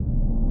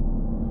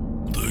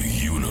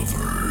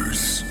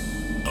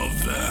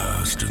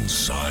vast and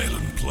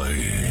silent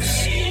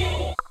place?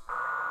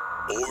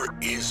 Or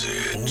is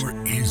it?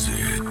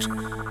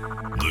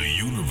 The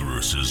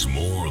universe is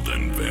more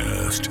than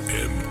vast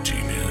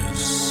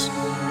emptiness.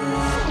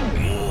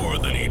 More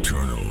than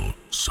eternal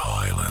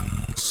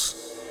silence.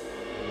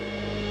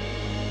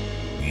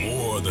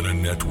 More than a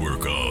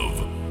network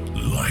of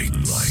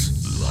lights.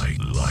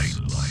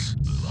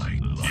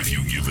 If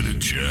you give it a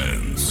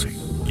chance,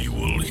 you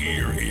will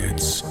hear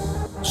its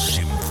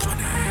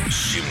symphony.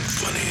 You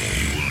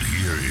will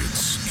hear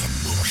its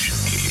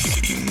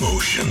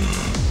emotion.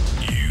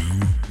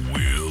 You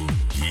will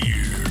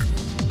hear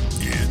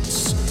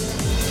its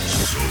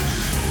soul.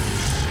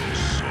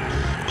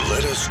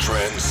 Let us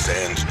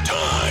transcend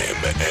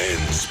time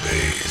and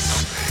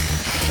space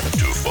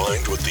to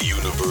find what the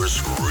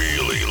universe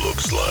really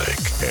looks like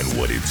and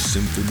what its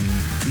symphony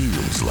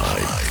feels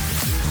like.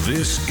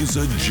 This is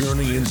a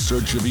journey in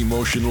search of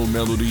emotional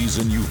melodies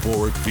and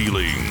euphoric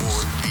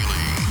feelings.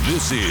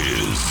 This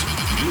is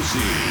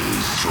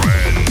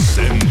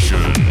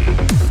Trancescension.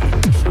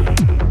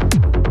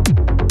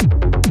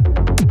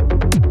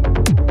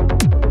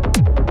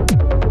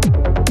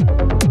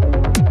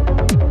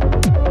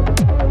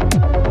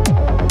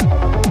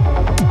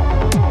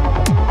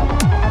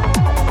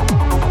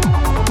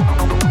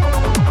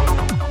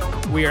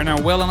 We are now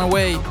well on our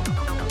way.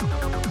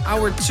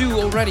 Hour 2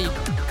 already.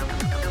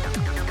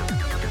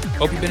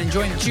 Hope you've been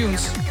enjoying the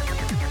tunes.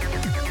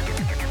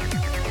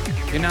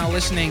 You're now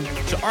listening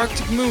to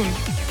Arctic Moon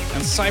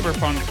and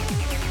Cyberpunk.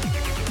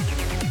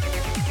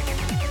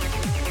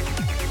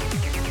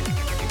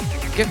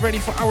 Get ready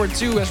for hour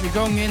 2 as we're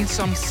going in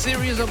some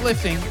serious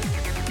uplifting.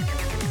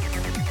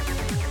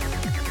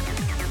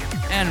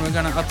 And we're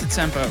gonna up the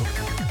tempo.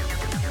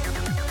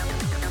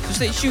 So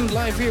stay tuned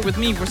live here with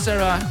me for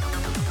Sarah.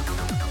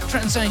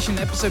 Trancescension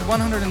episode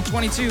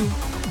 122.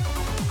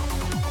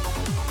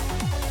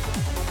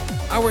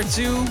 Hour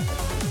 2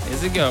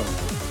 is a go.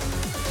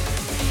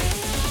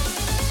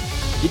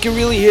 You can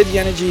really hear the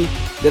energy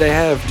that I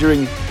have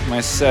during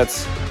my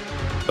sets.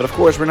 But of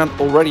course, we're not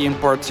already in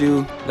part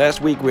 2.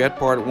 Last week we had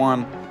part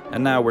 1.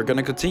 And now we're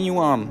gonna continue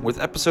on with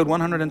episode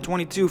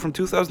 122 from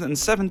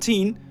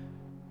 2017.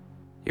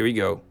 Here we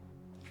go.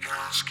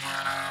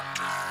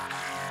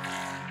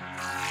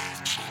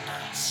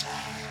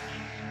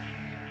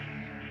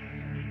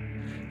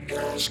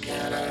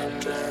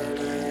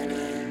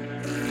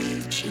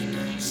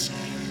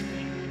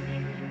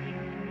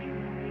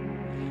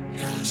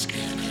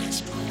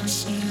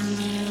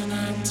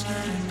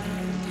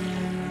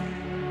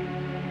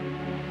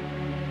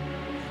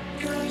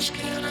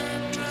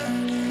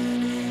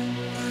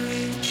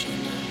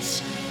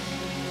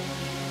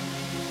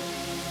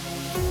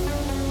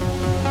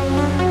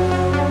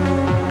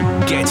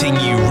 Getting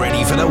you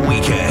ready for the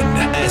weekend.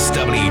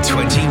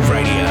 SW20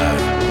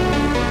 Radio.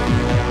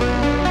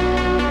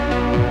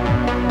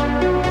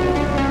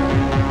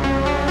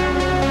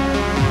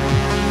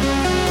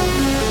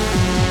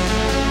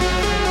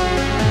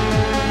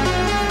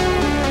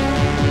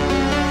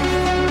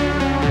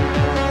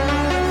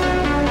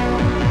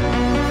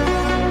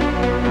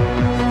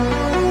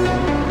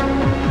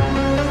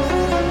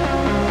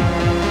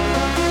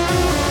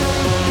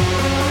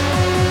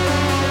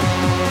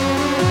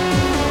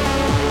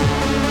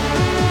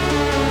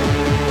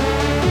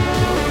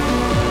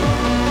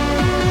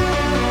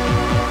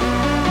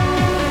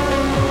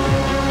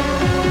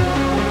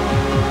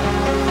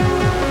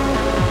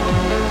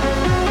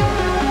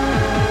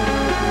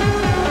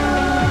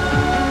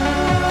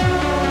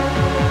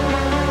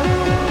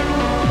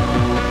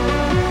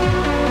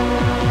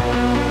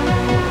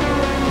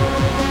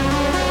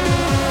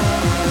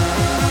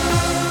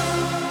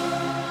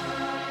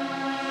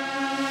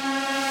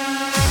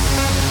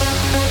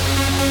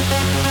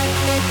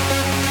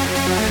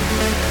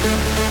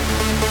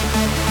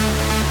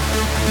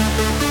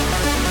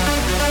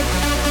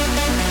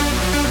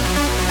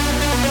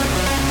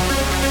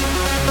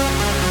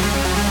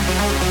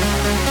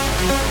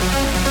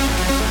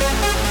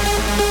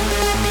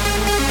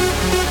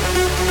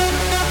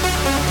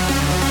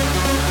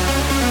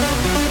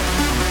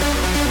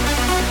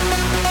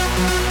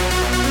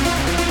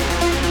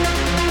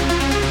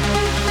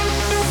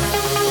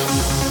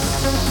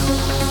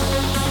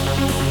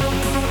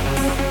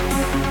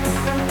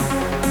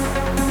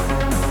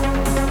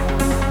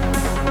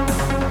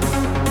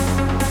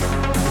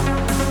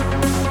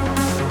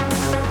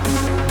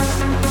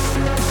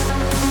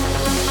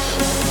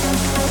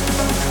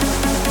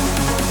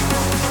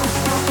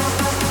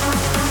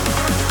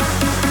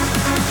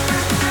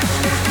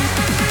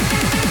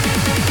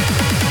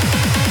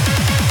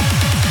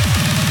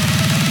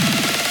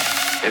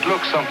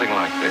 Something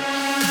like this.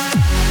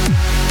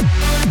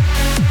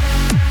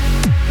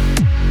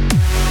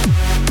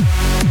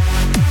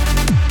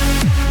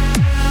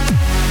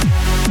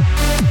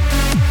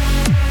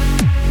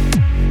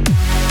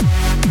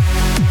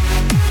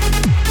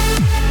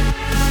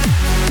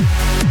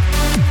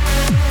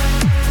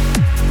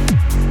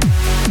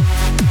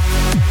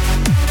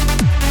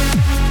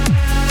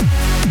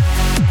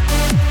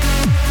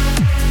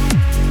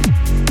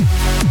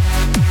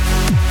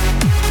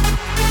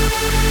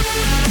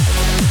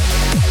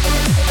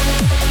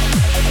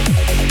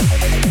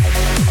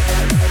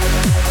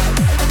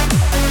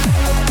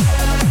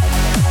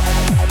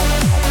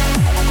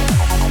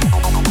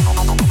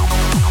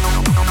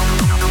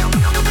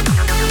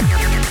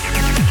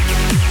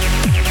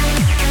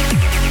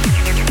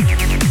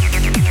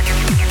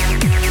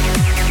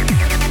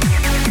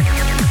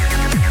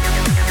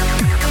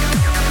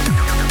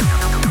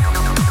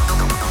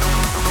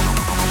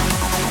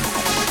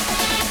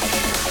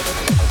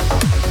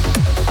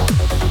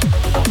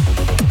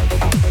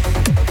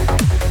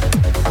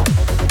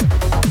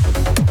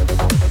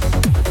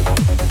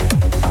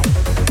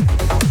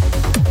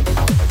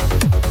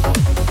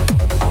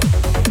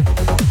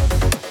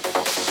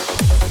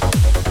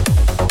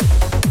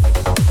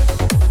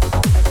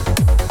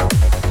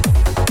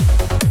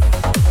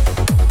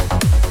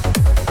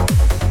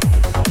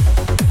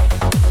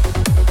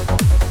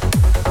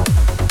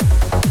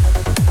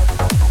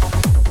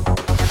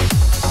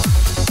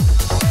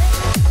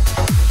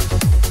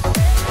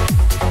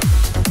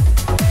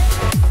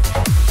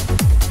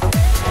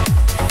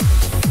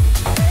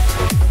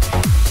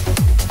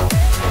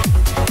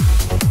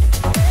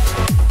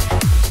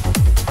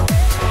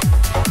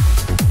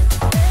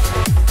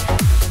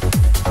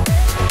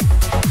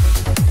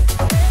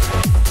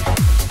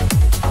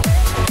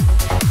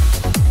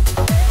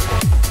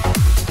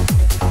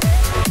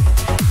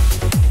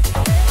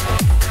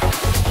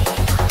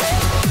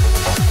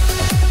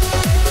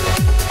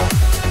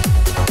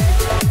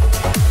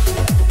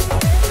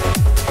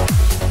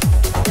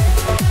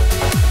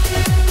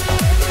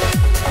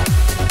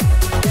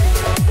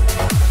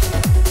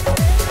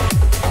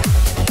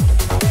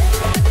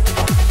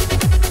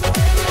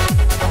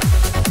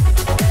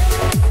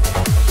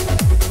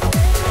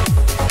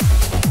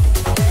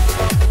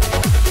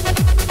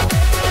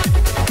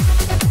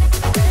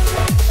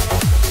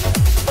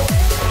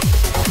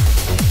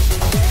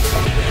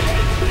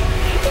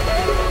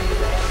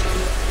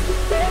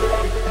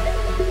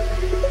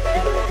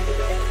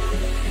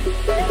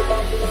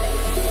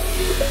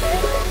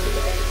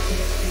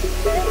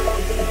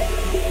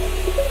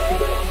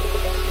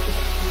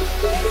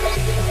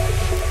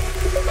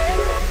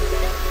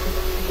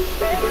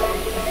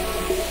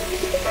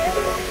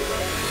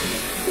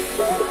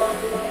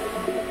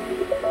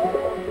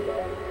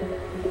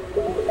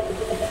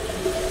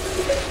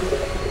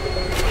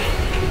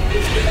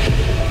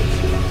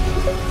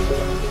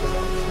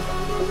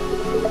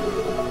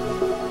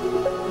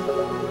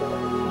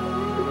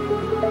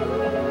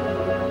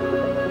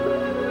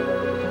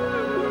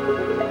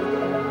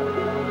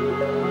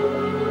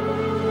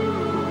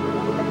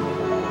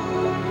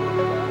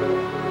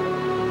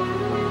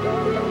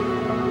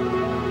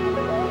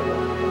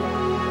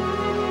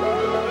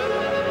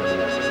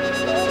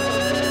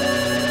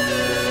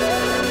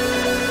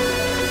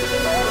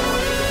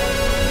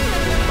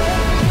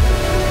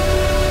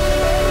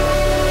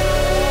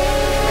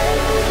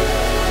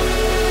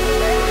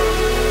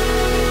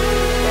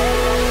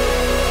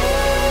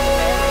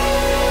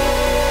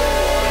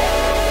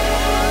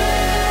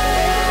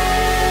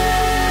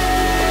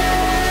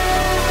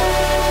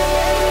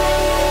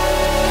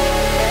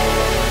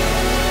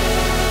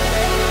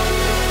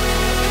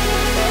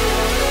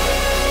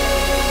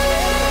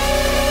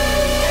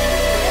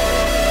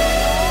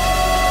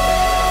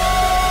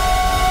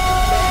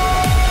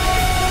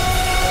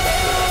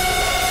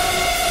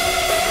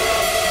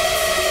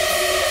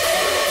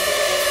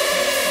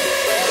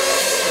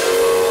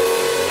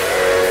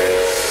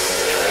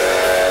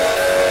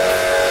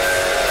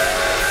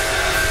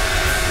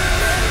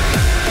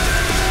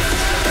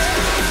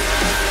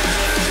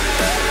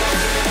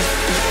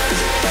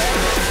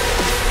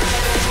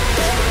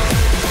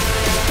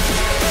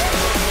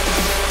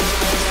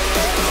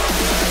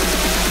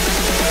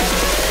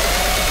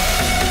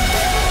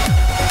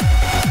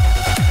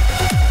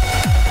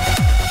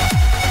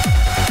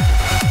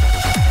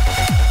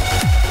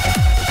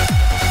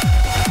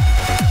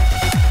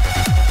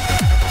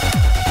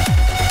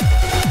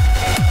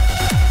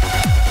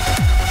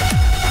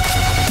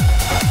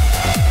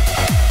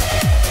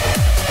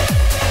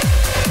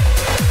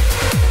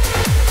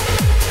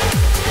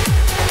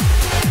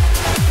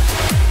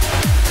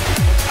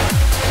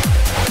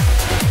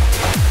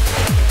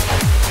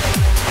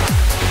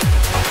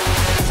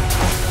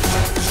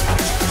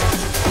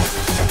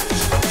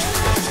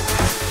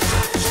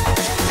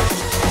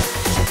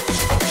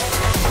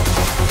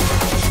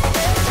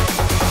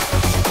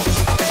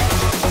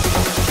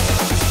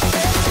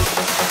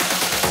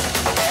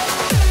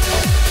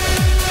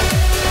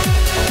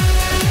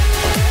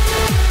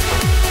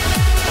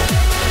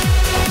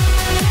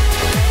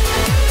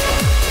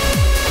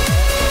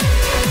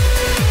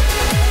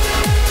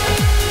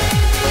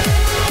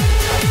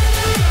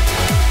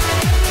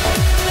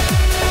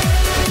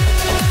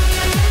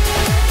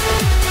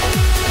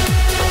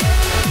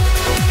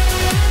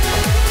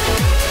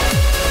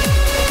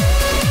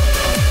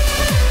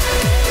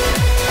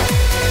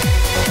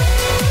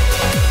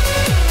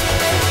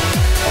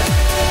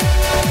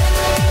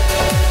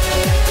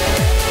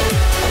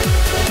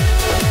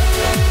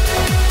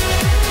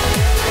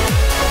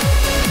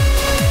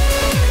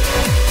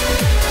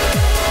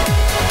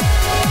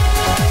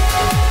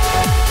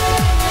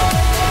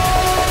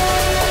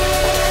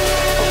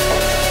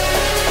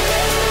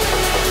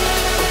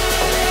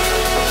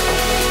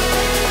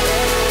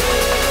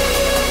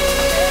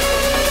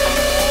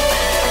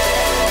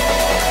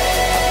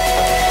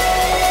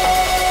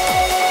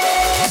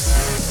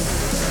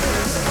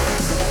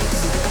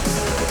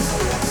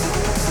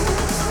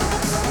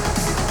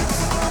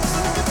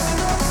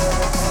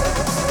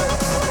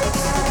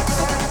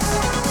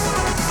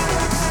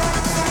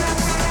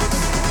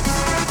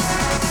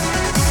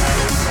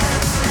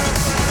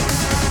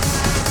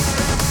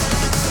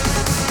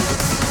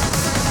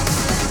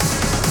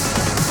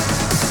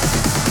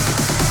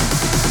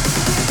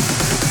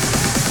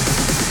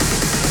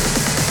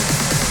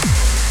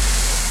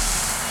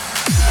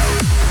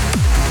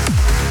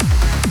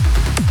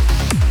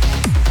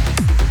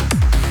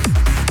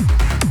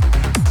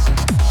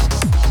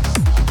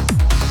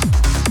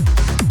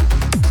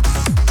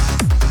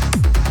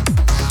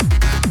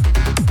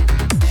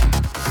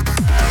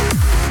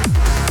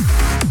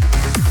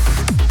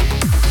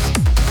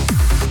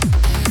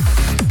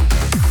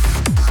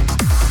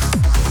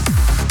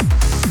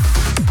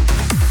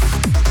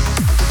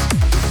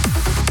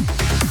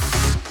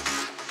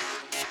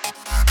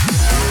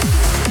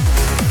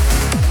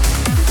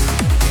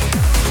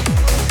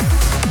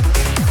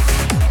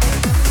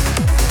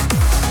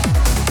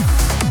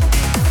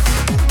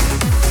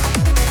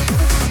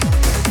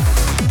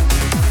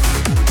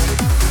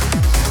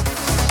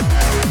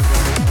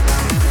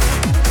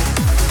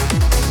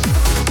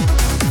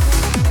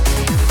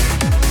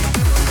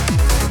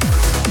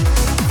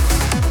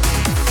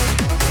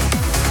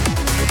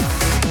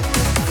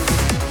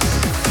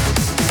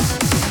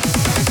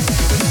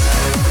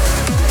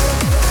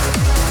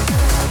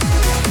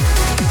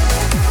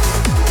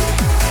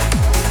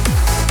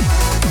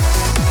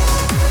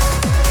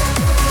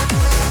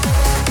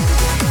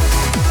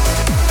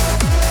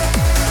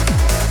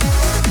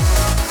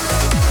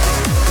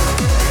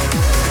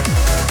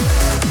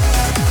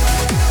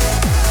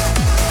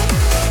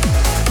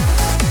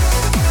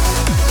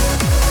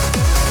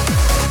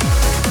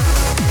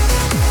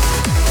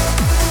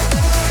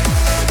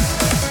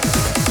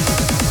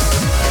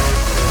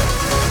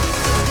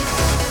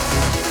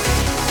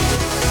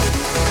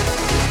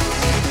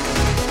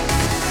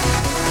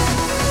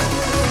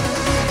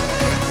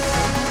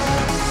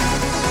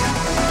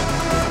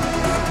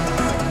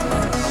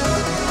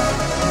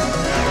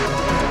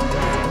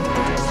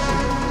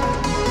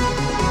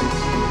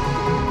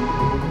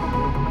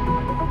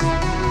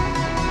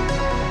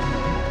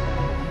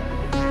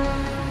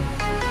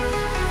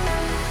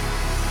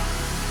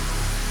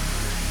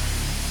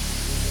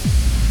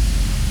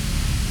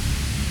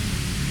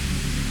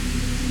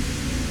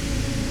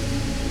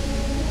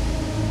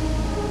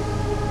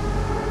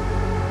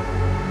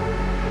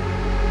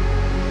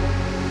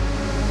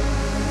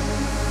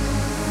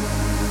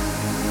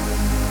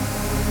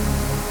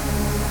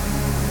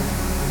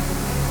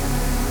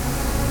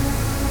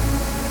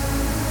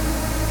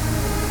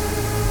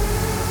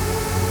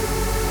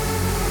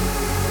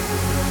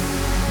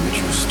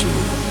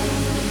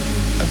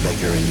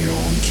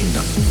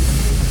 kingdom.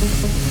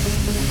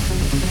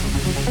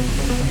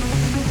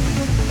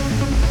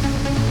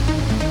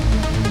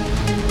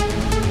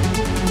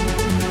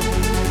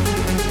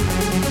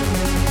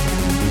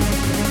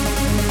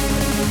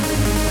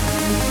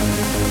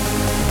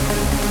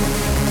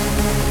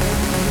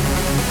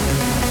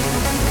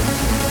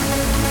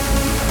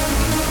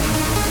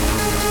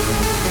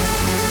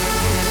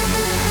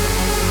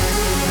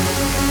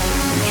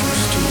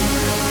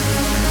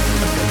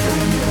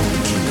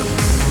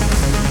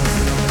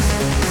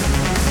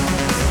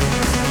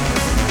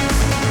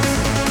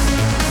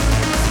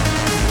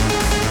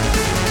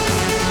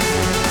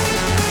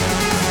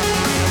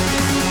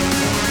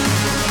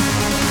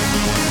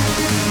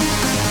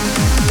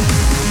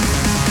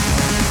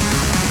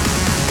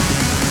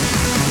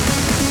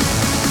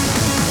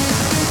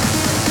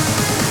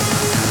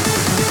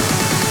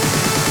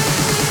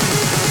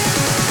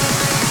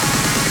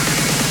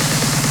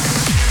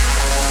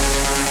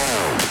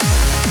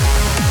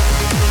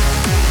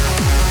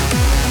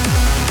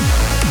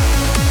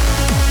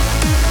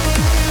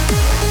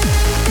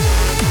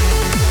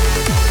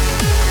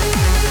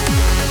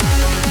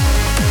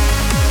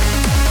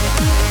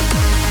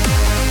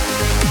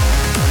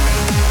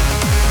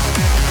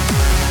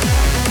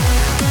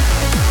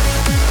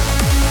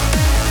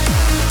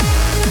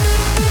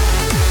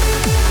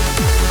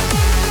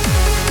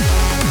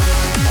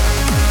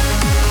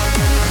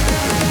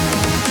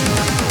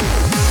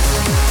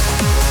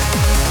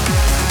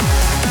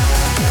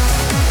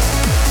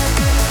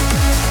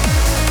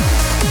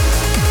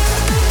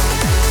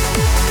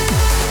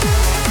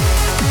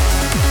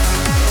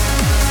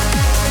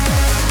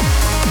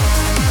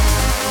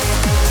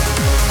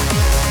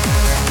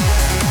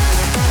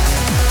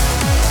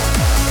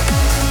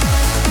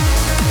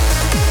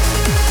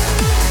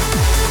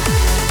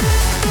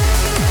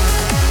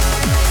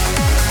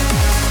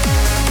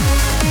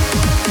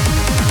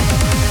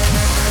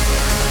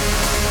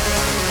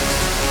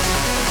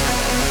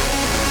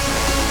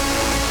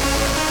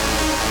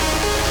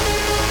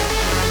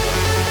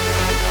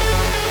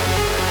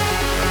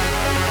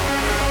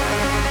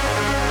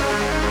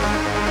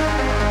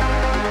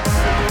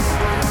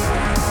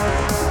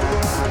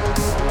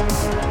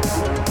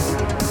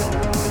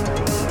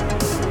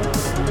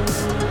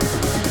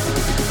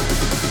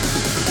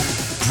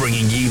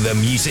 Bringing you the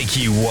music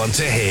you want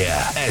to hear.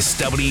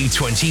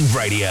 SW20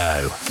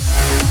 Radio.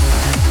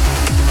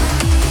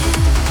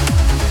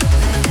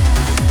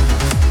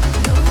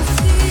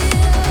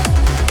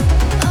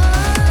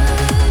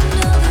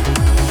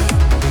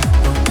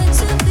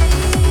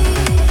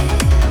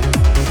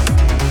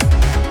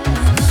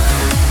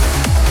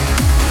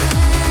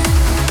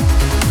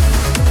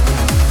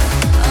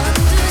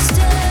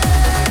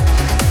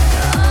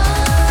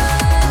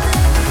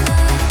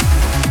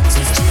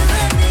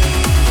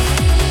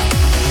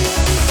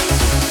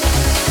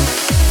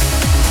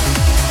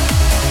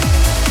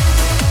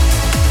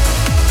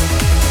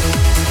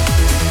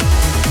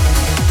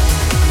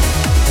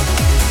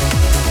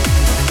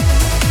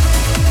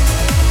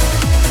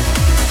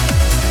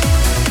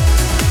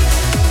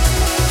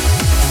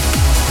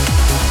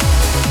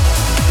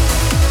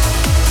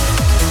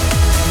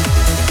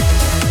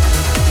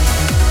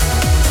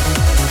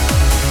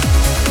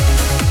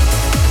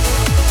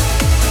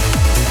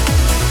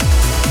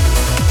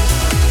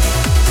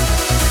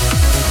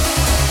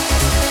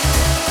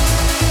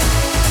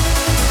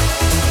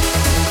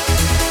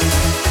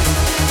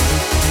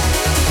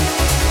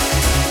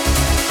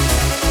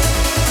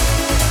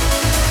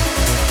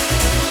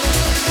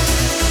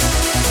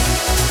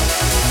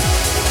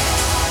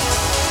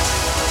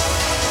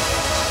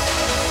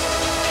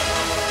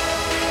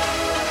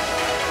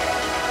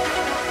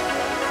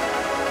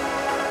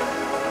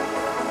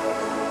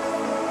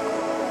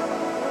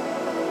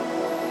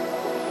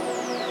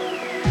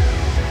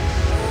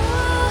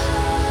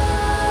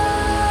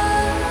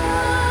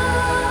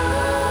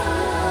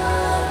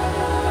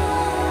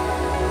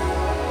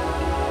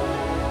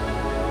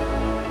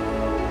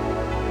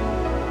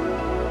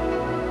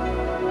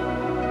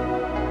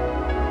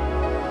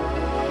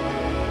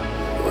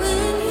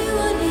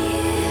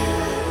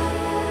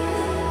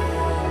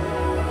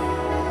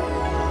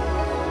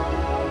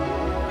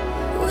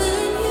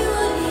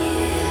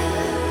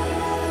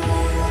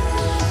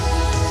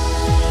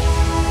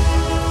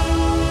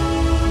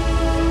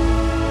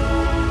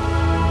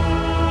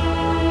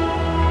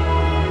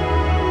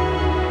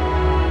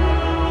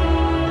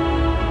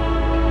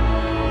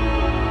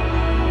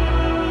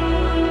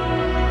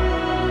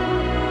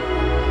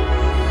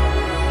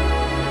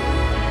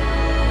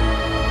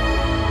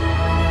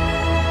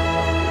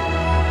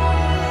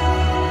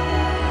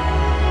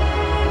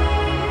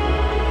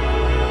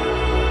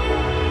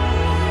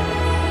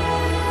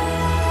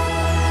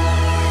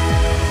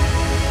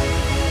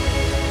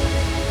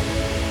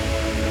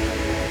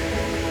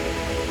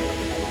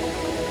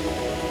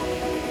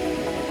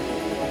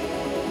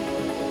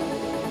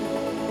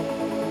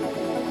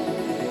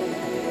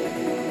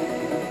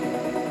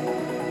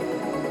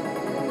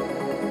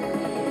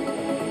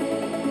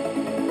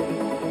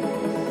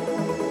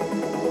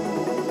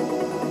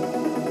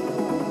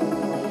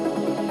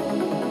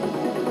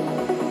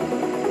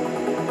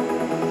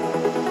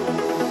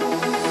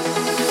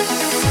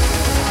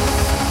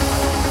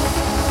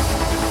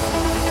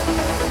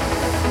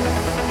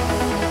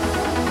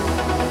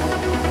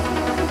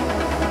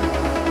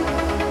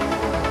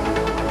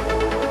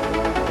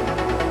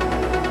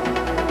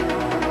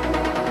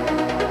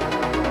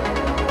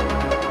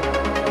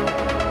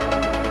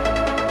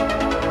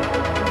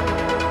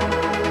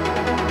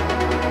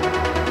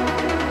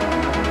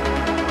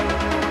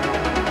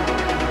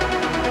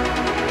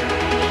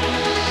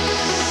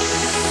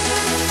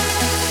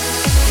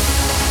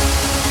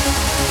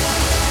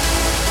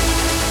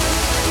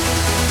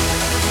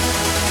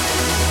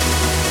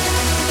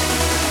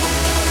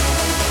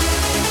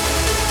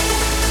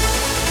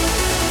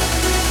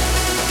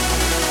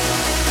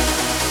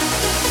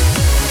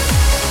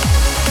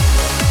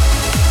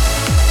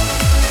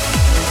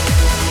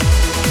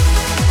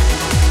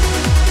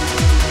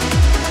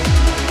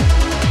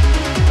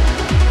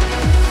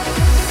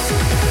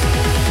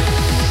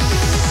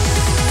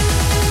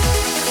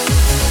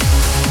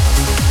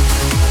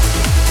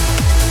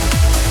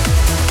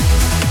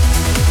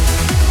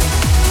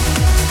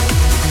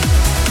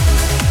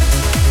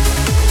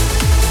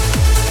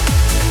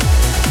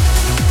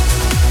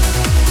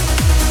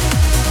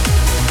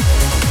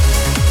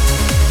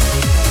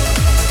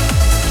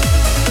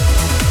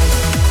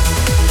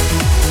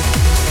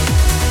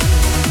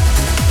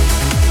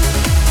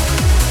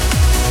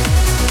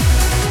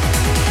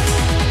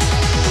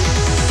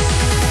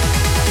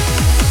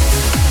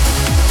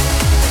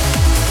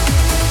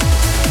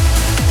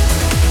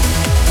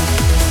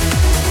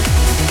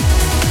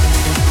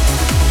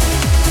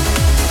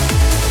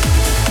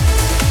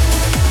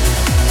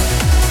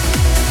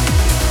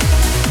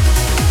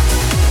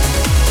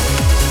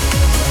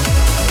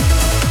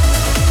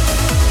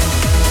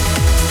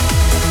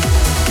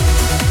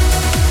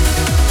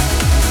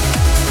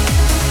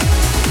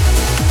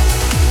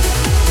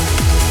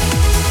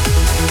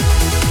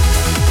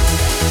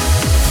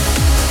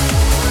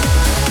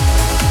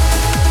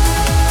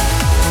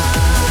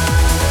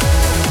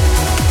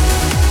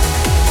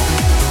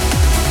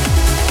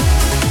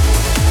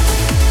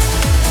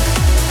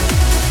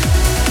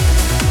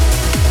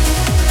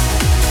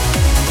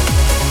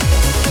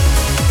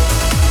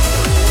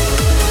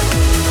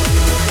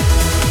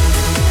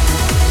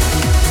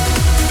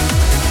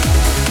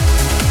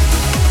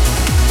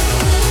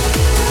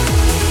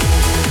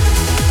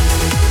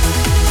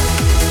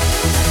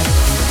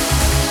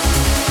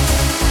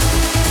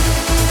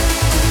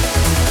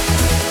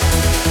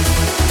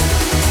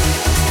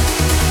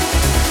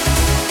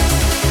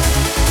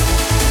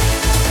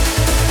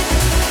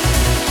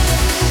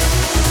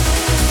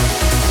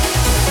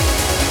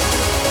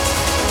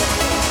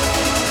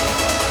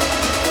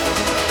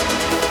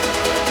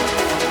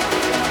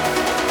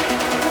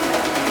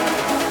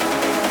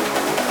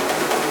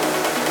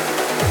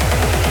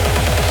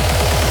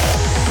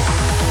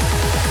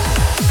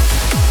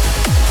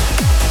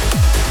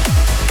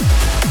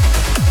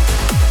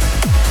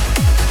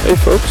 Hey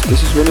folks,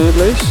 this is Winnie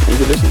Blaze, and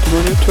you listen to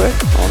my new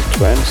track on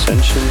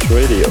Trancescension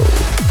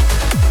Radio.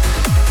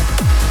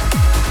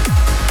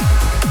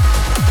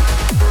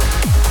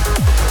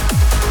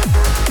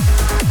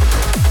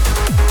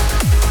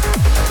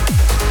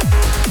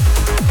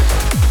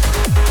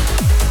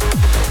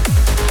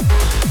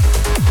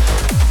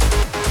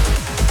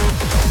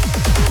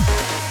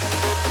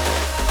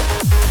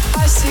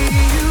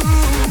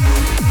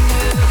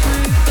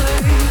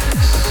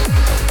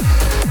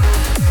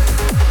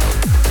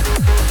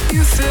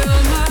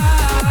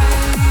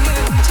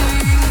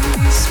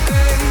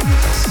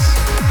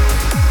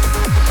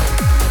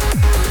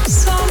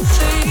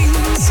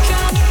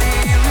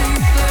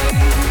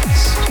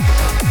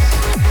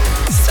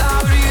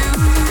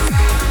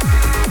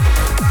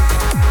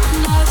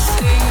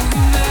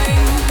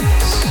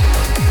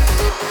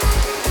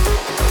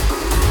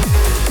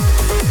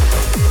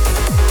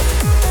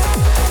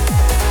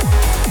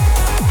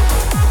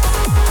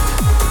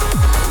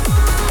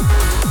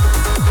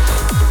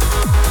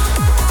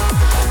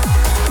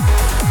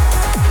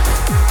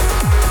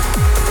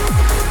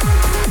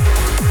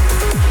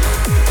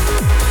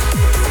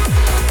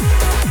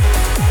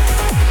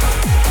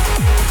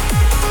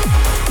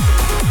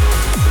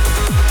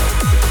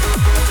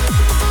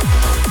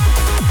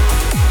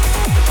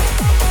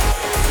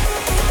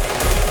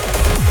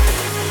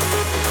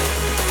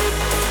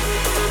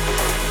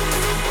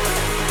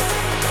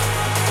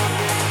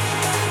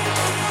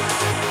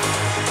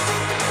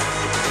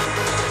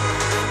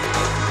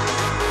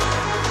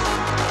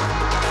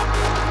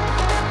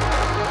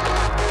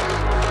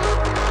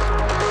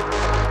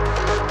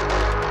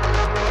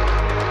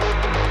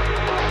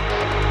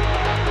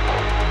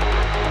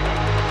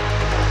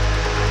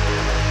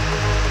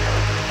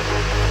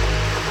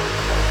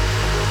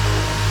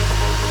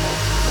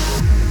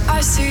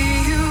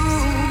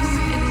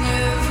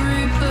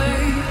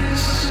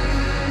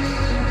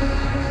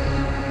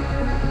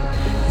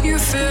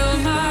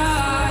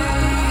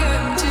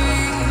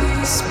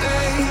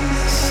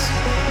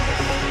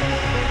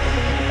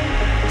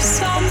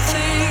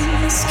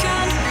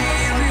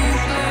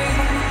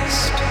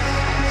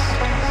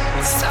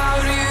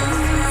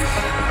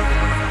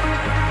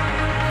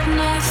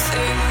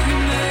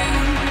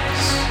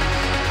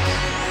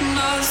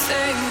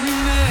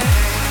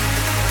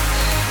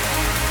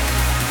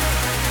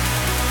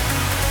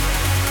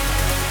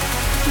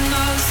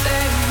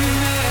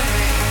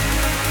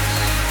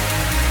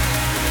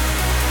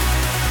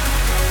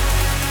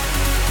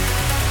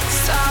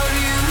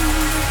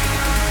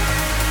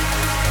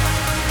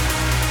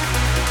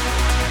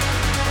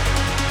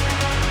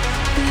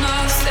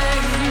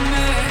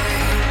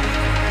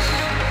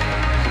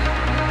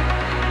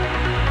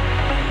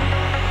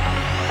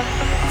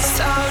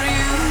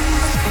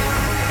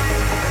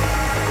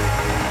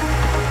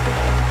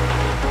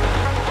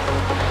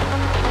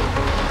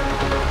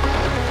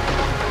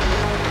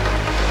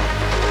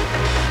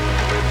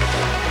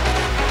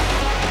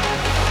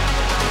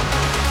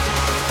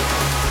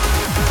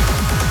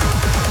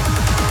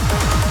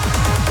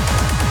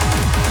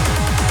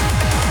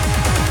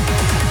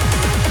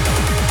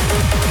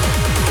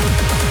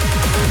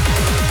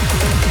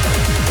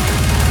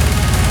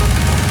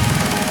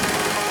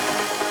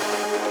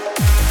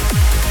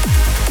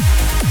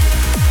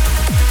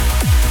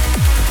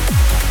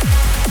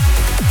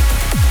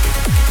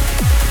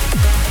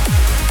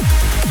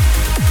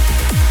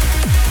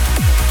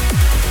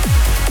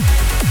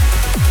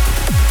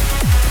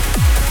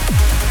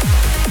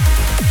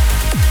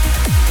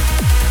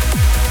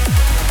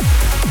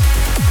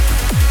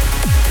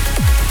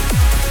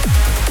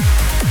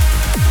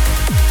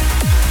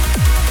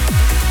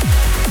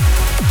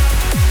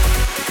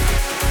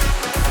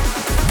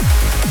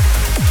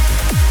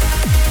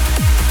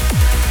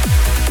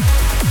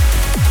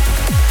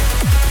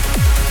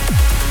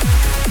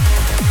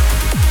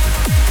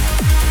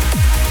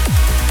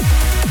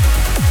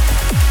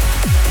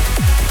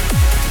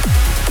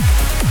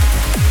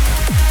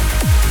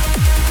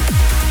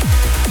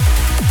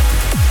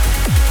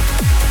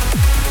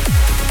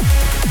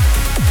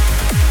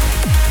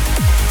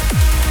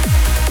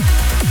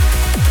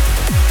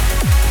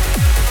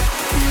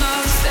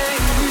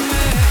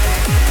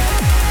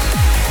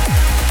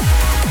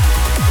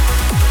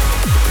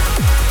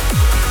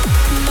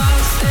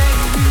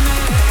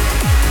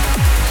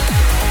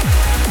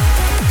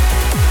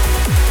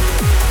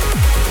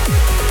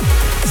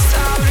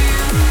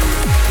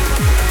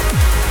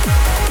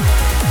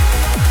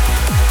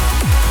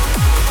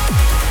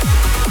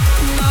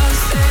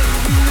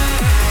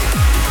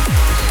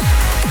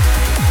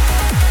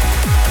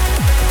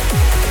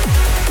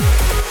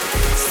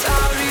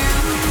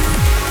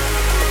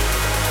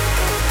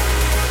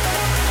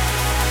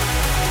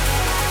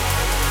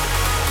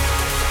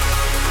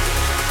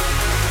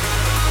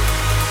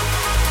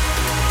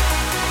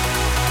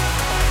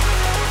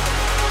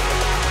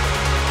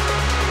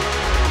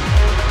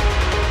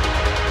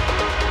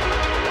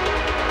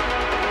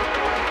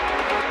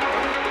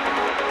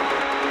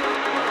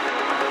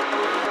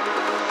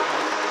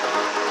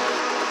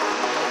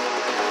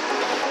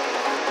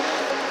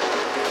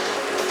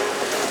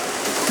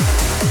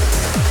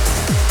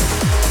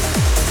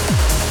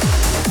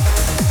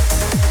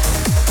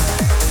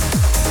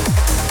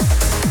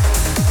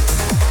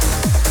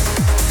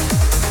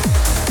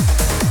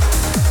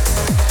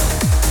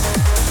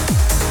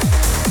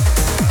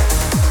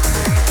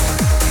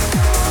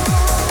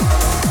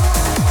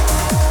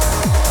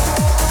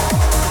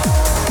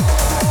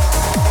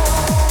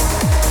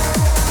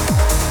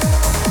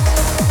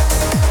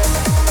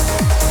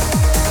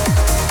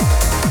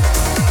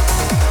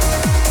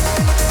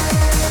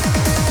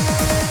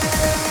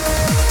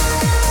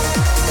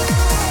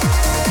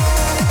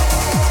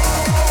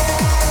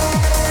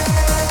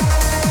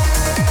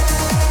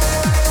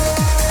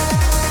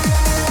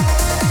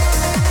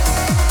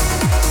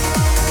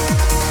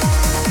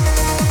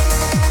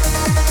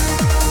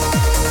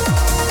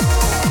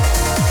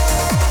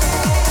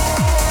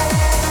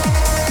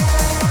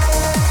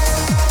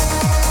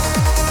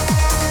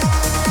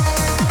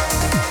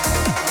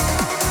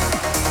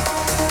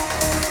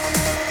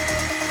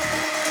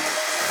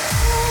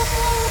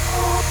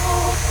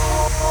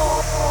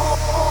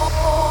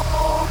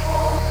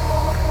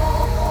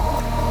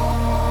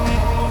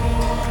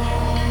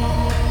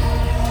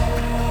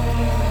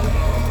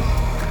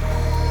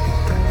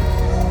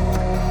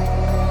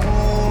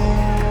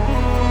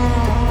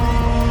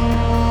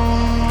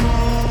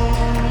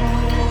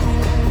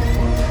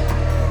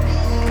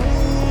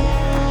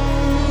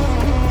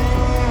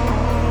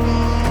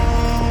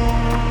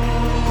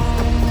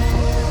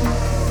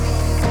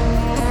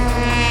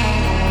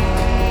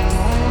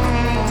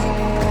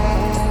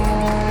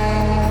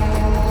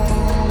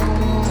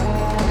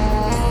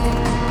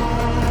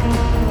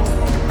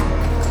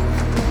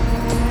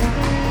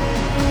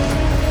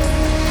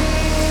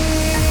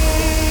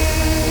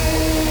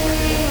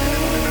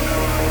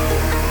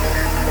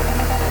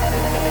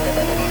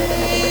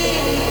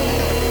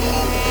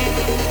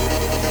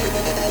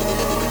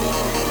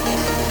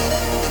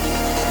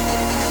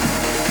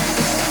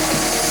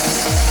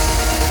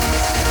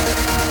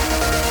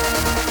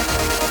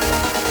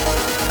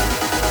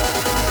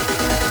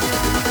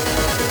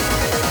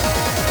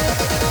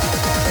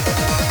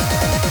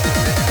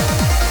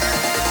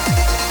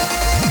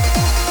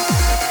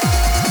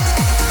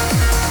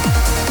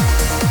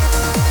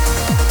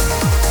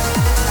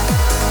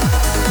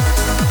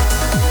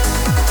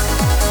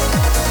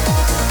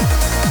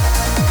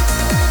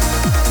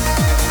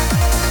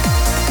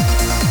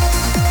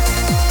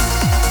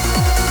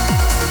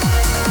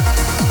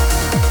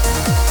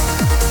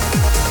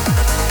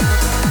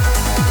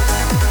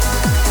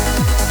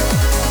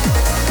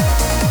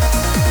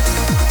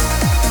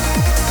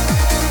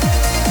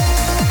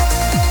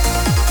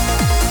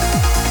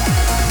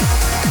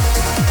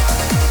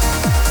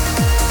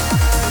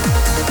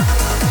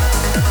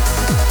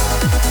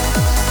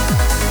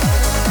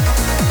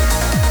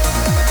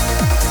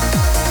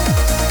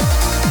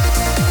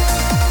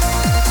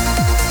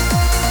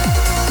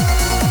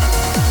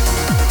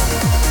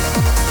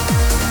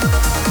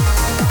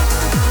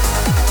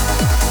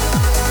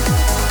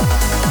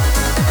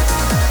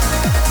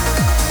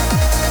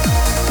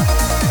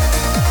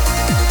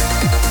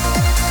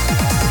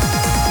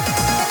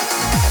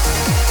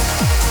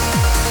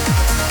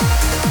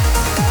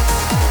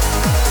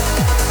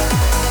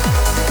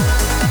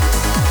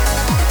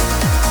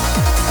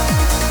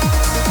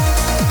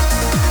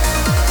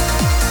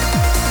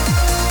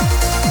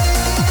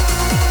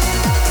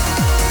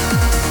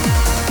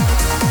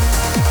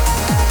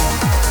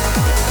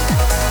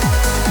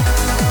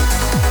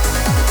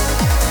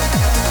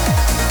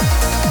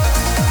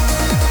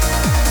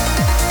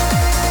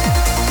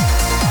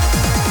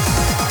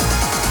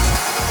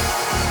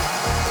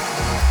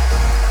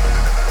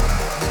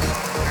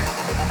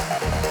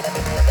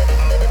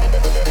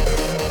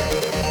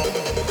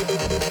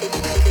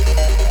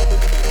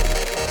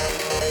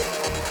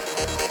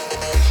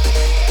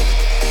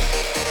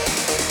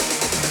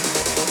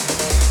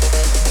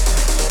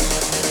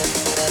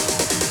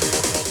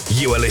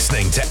 You are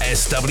listening to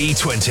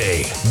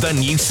SW20, the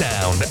new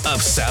sound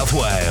of South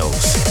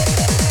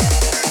Wales.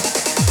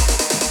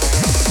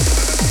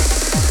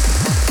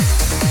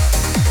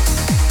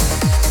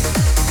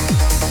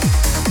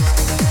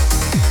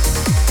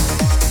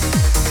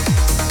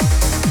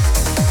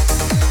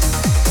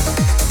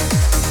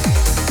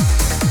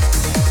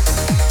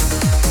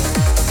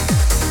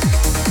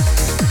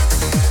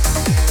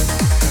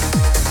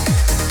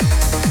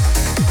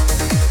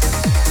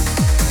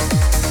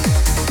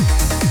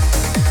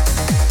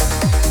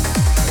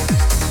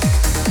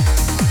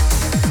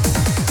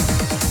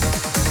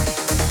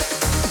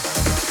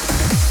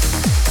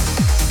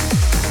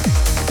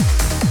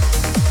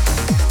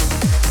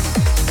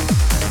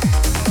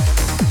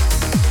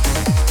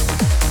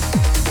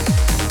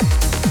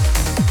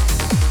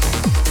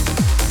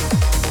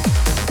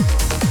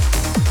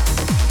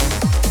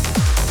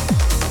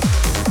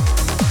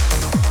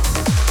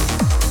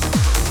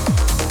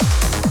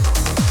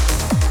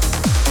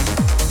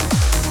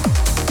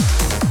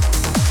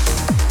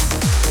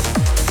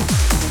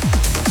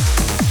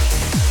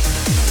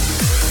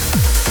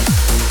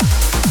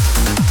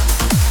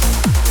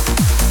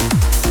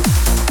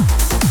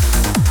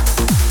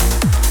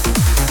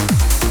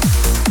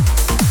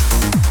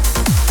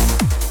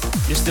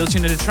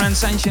 Tuned to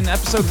Trancescension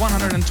episode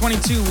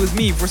 122 with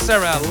me,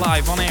 Versera,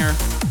 live on air.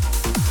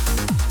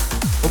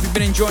 Hope you've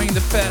been enjoying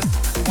the past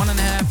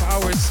 1.5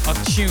 hours of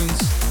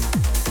tunes.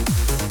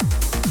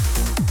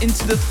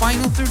 Into the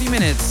final 30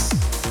 minutes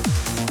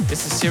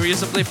is the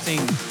serious uplifting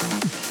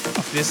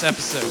of this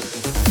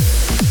episode.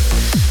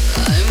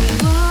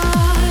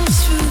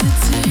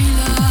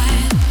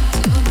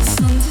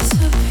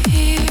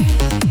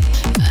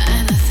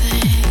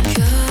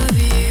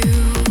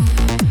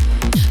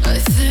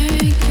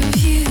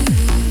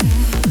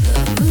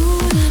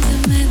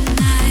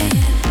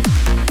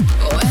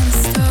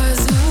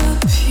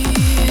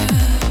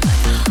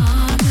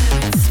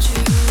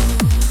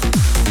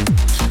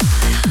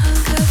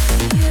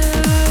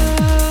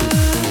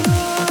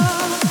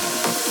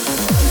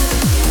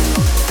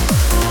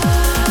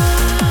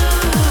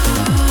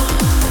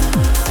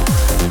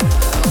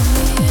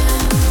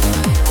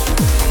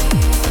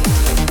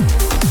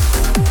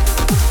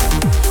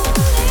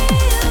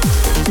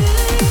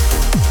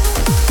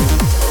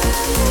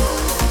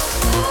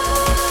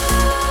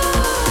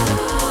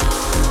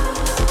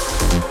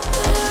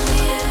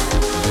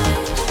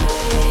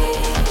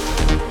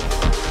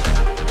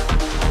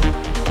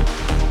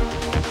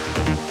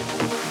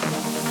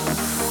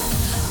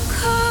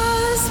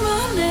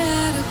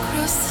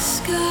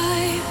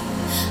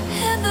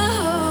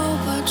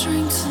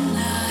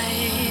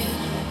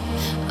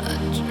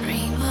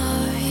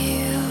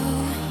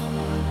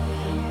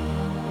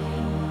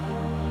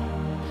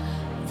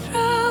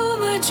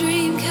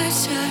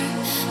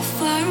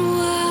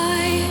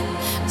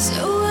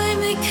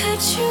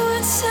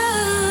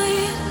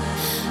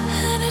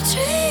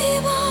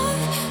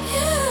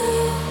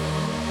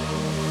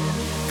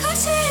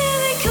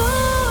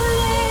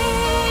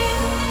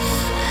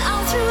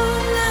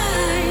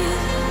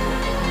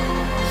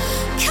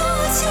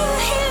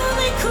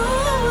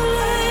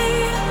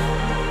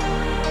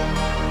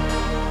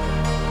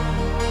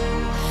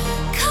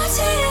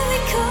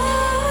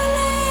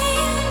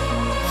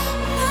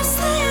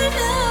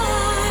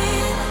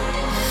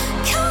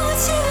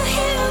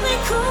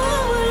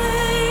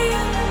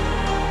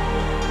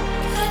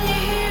 Can you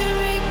hear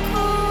me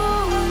call?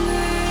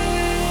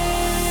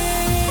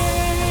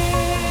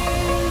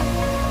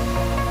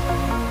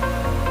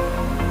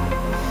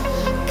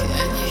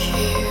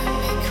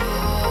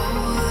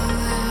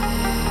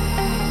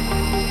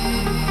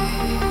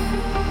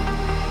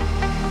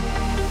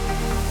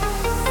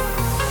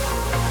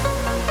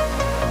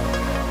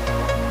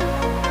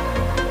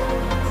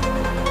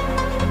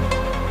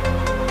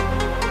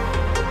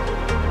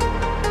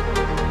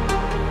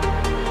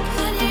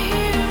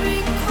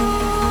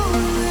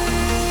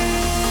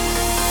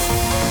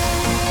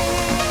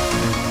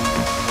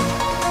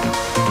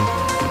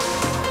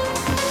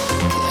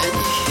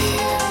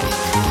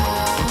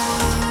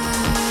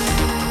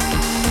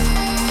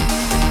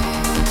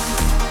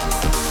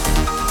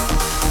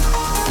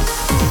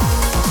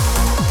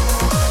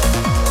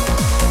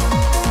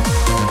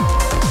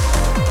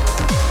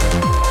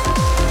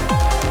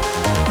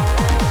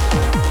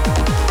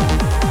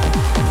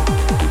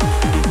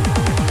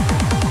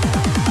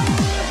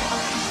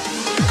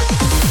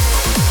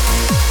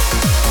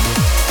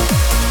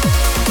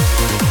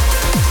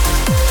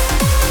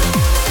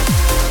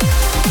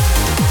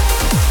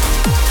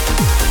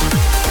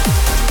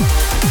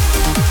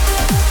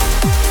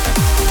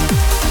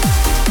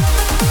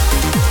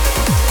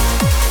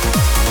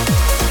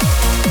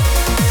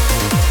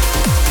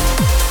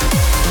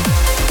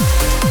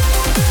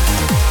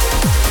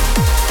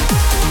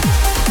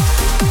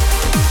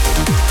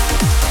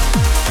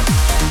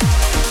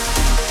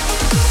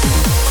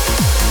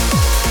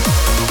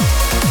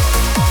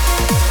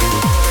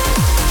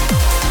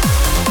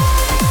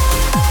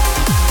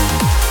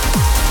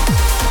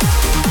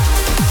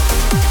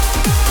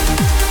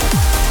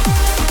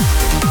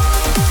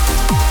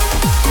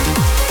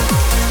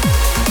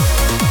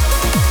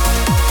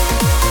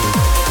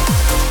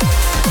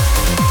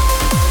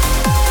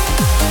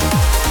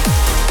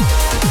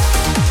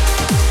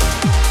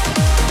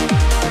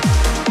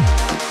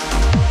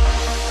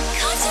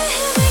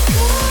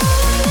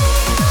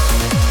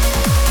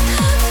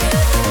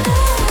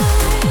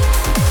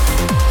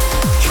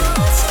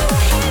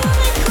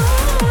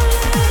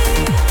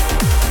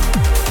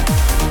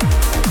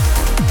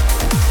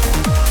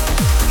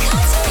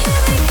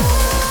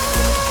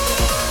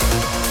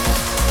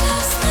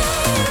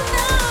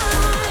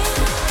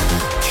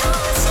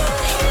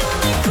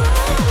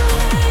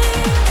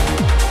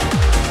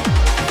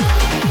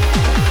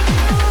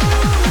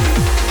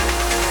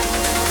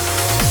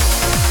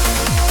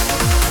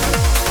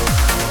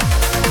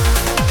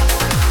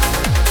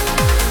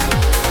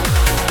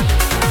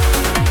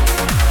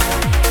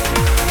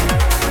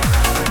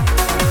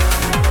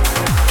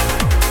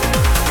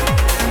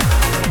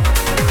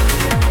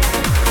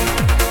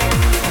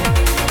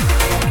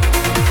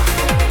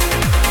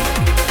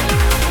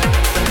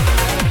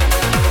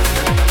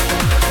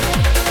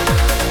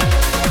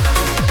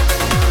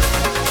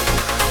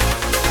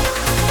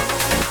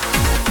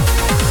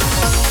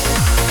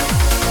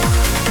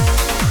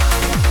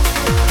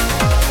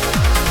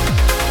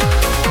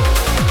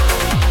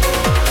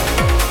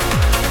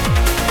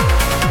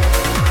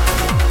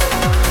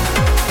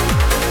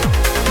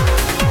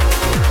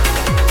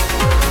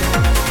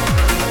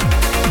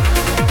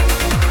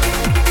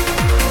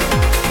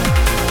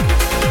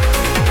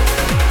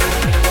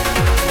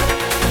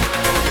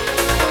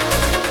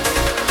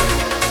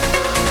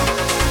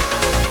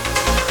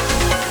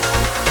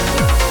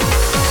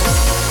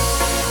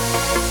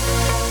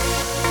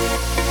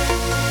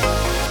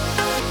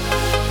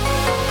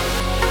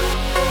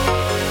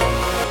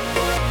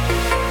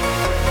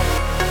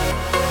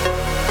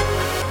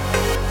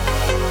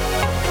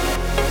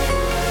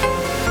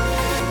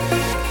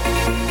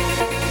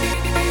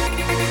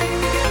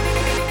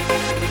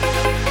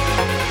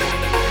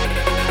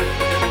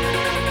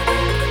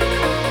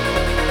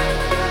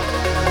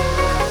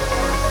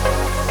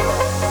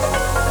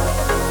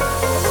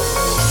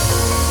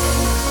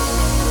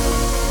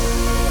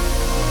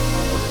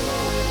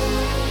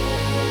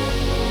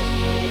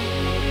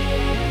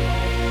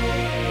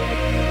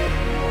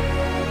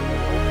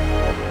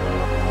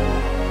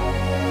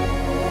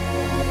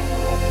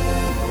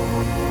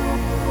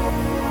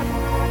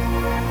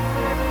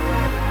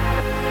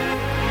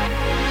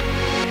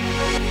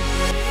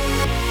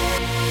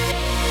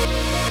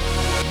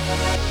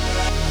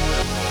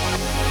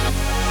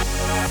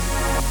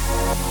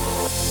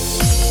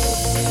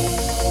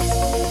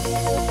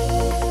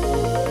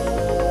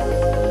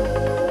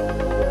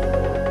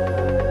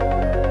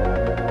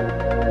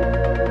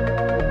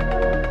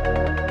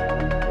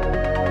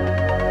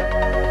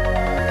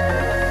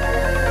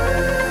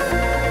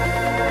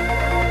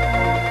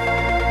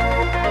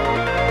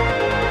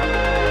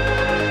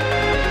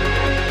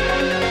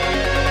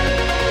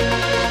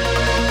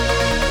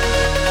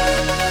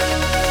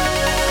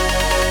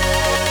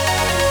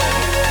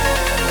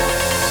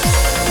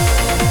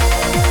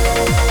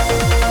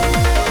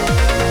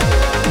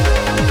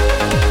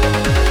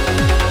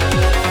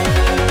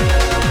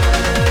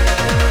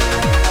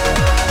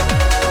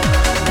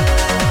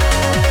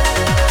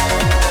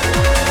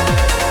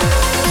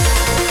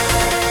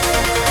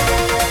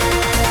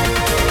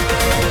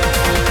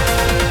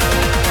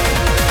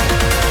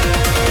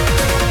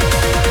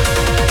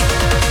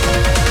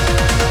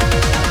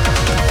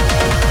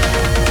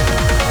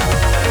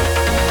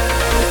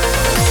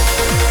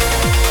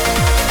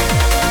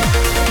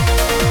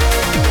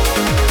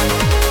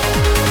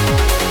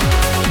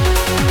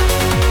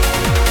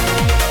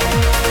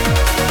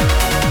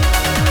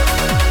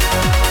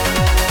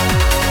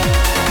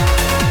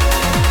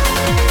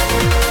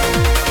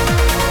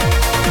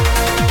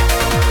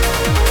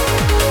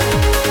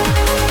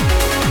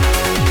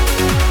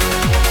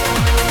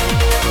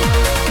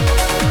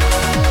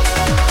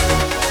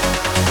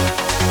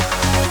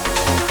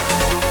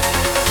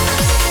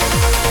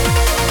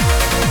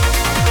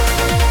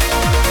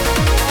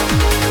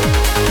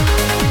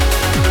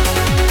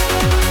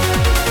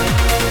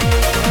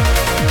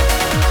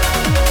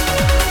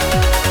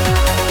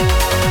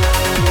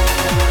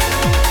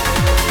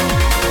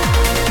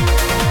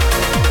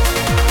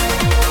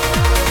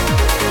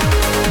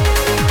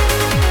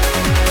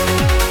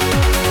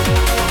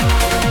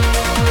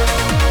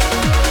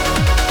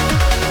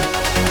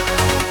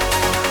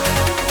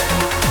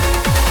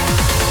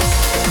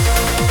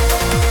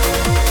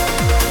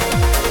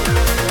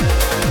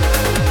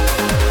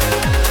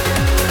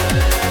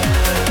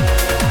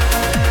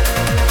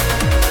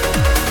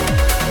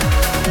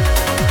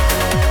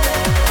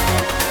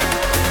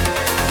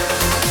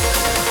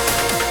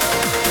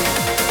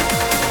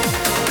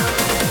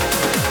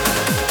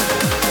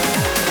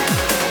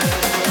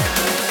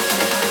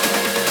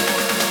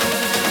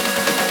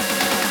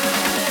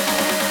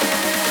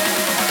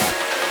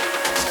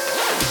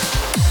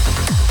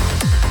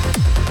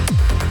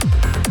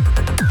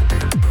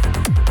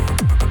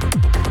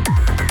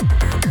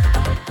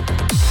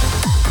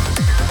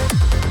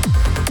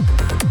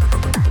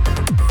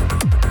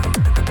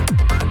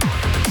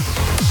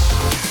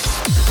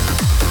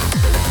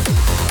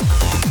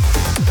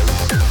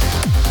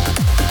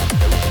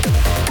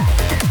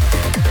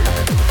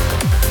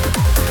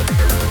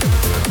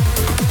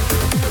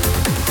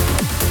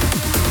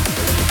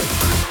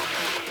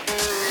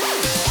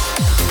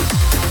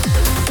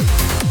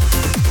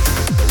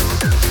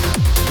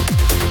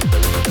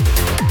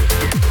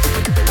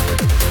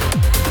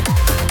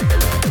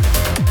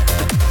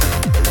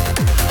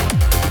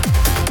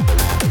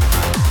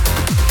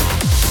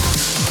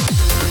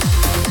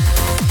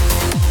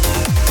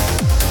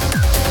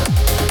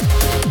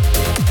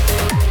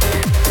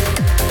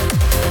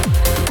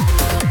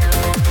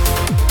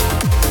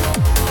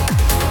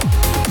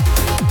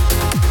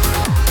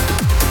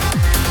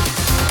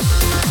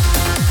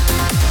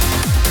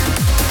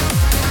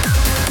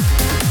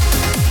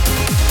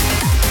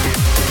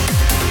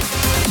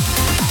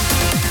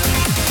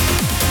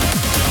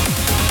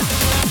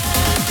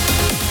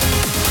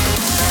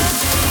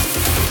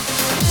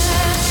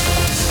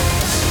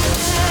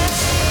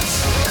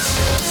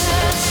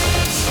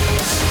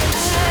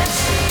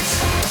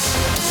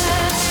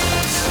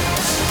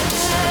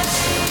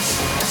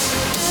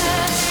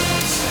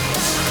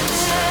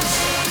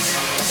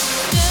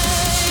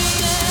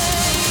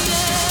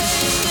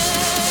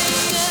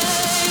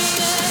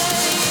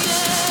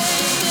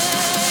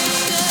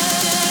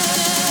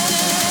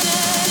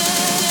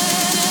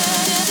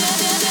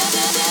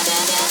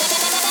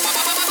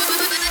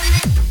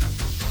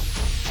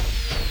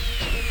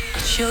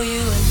 show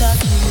you I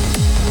love you.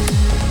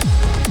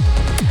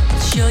 I'll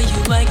show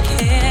you I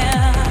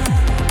care.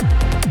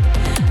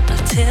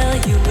 I'll tell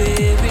you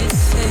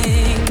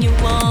everything you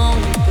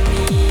want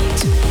me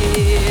to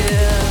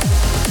hear.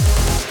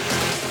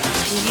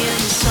 I'll hear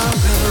your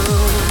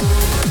sorrow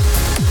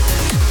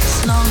as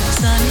long as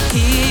I'm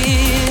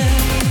here.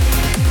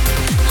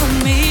 I'll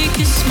make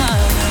you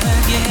smile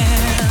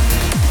again,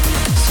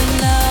 so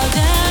loud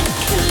and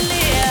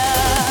clear.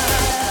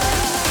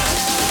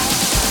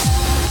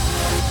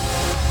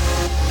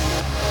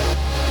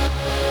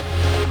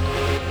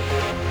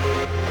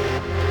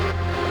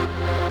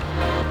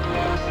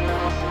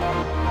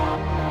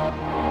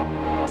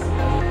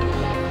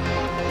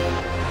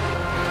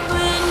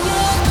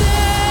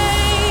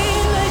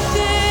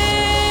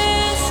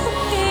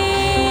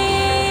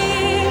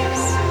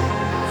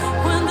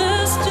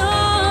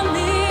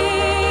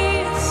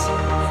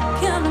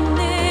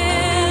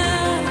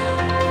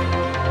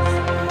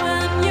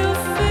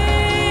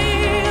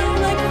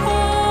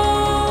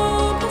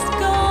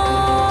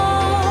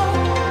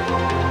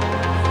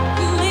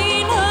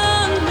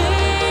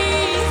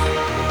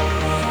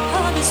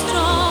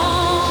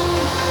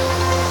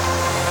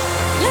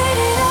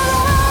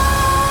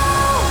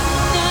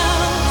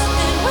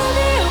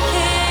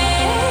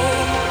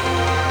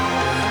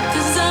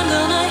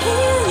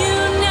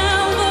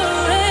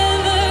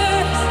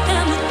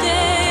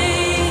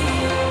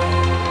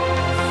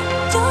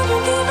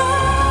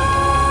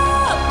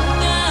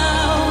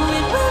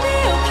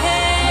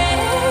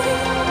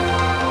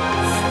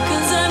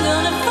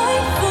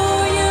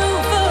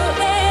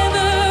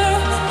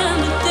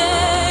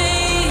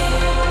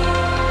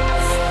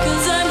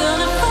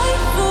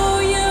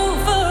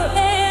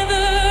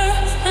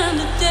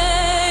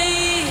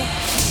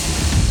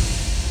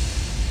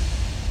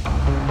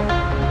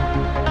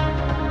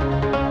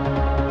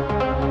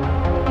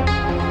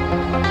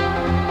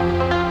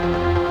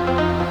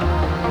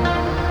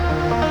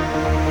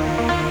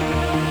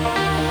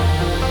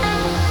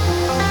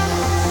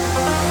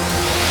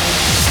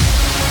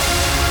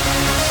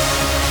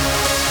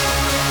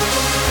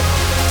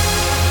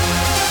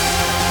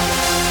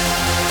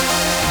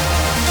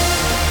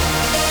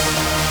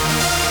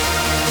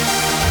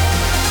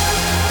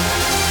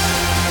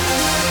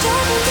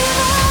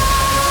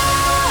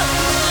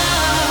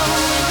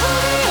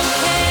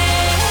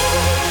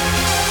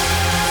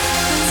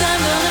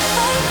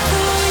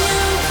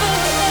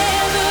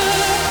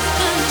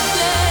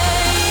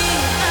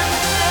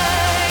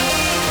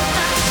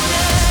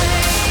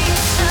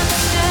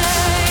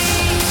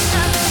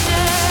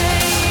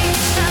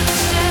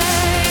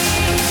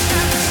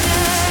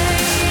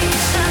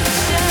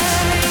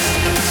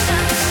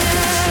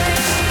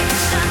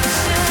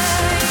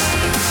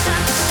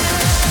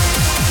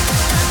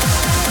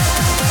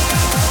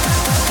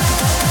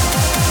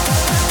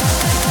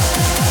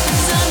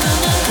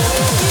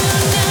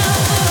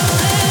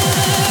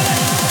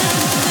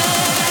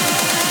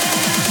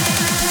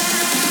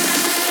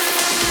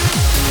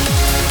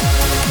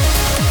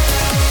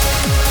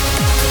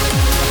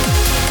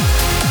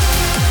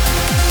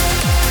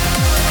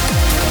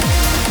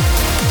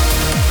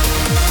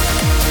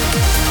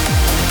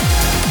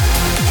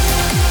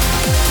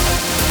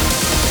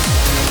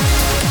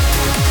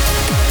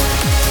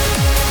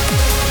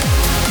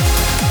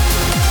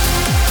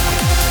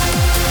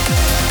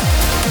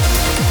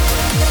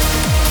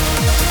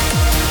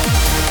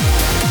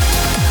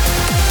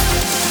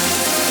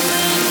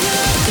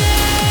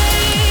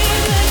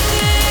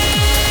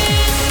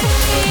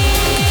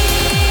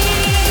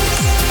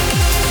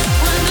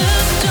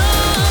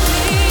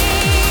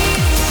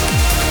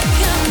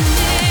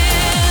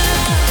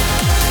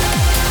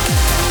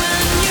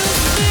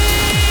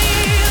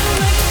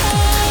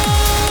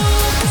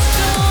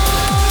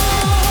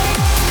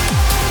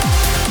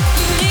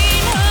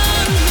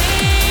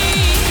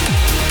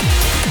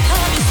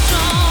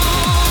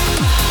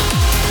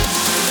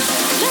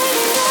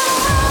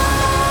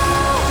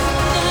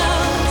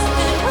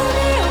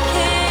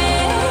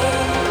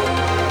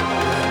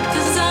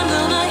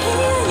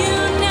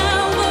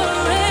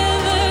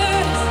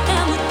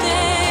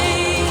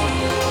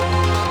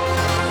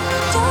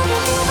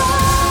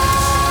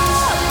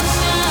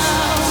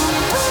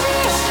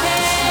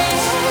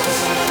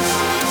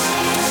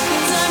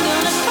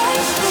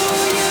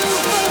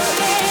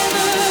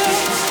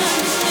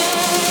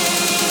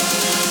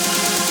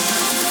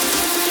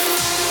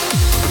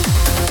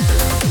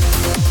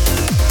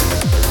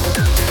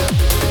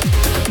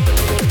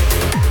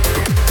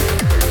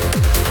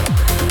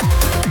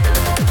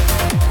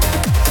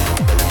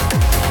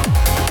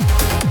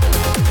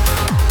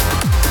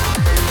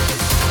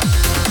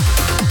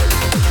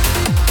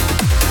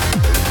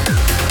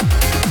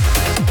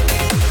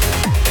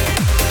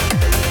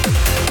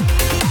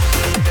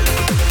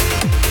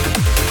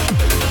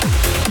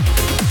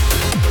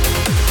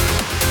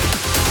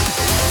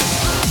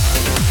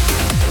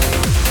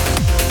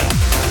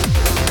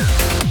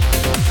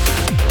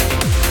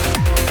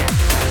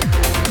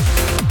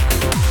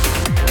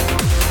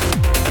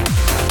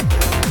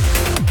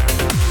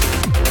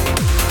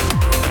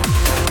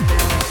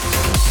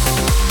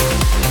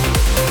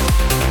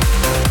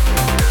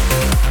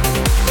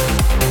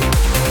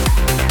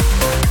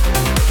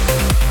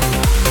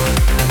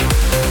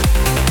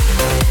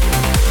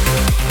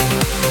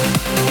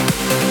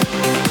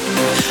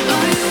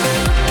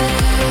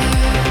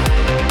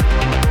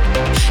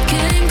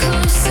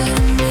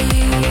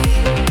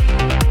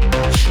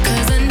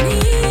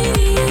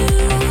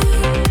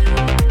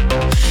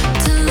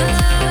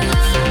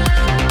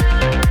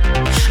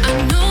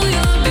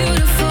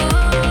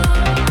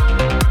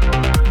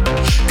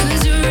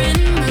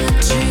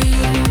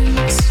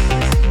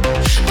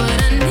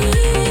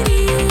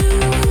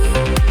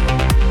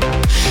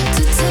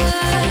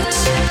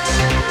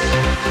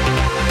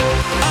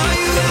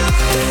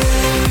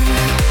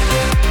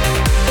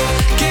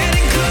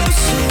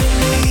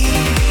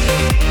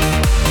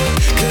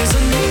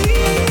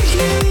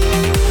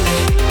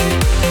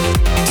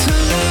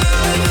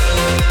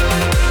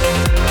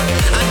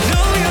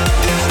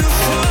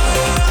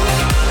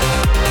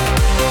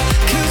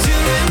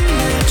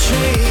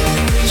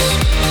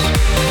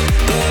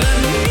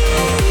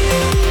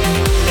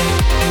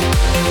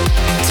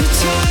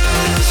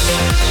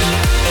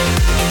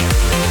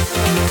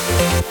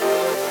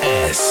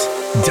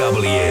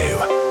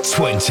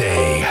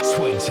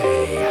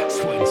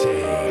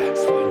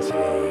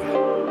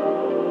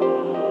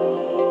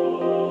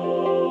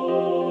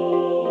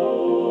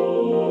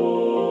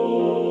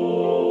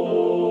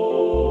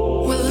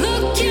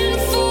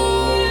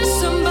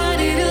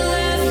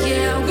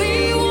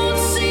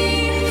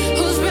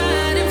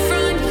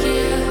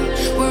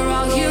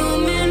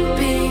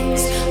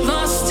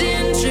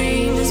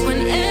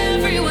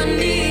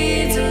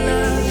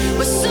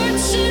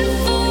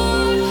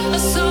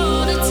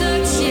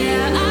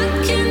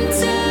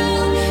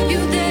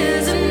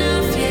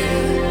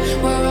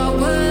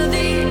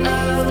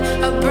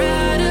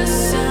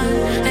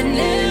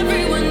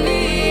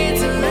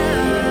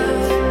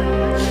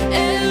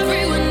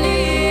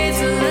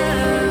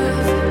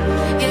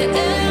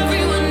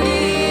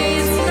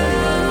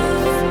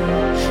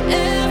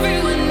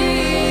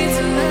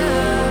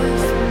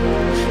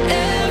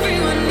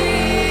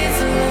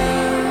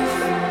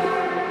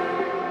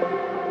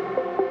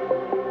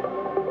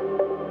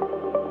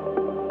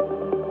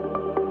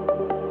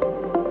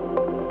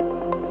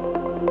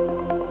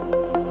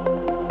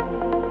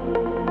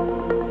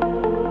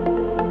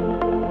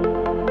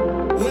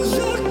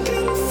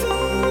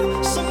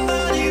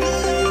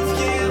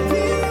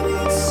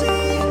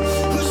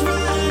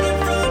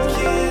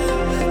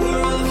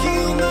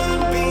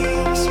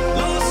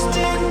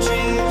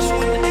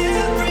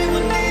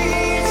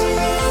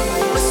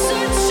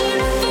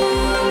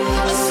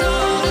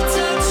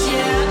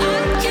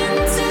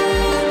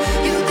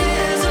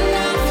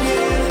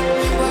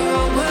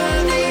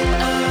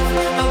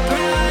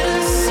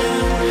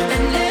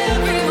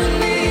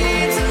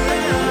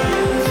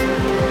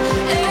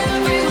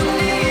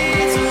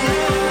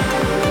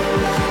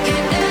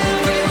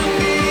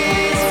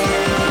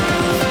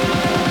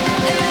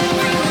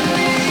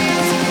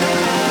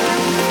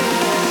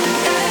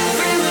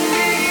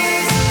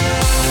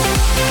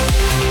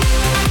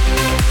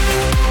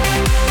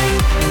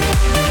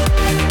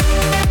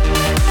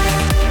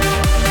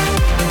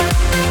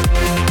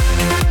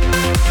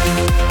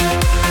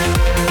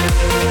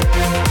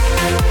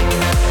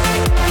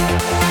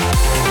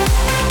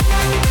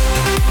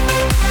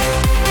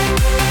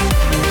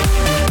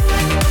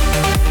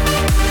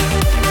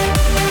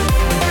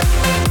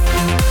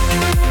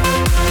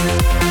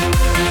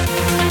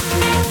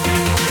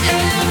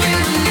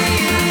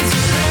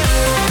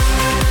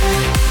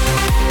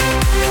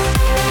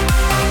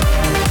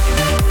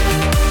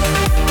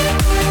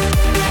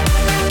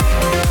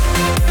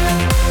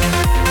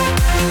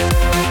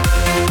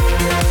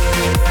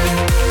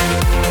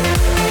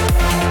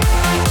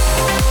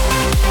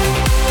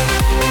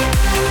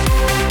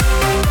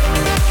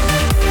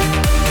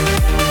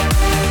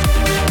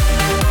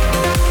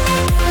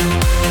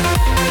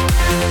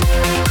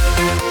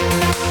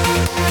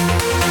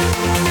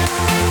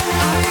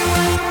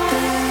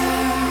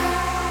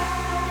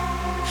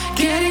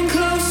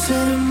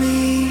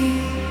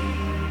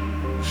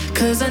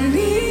 'Cause I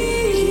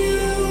need you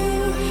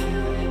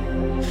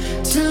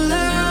to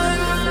love.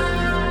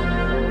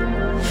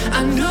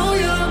 I know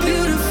you're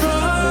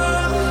beautiful,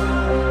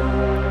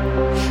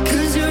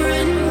 'cause you're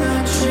in my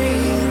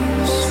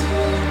dreams.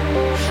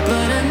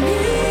 But I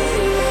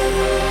need you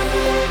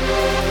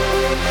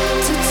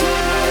to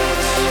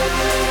touch.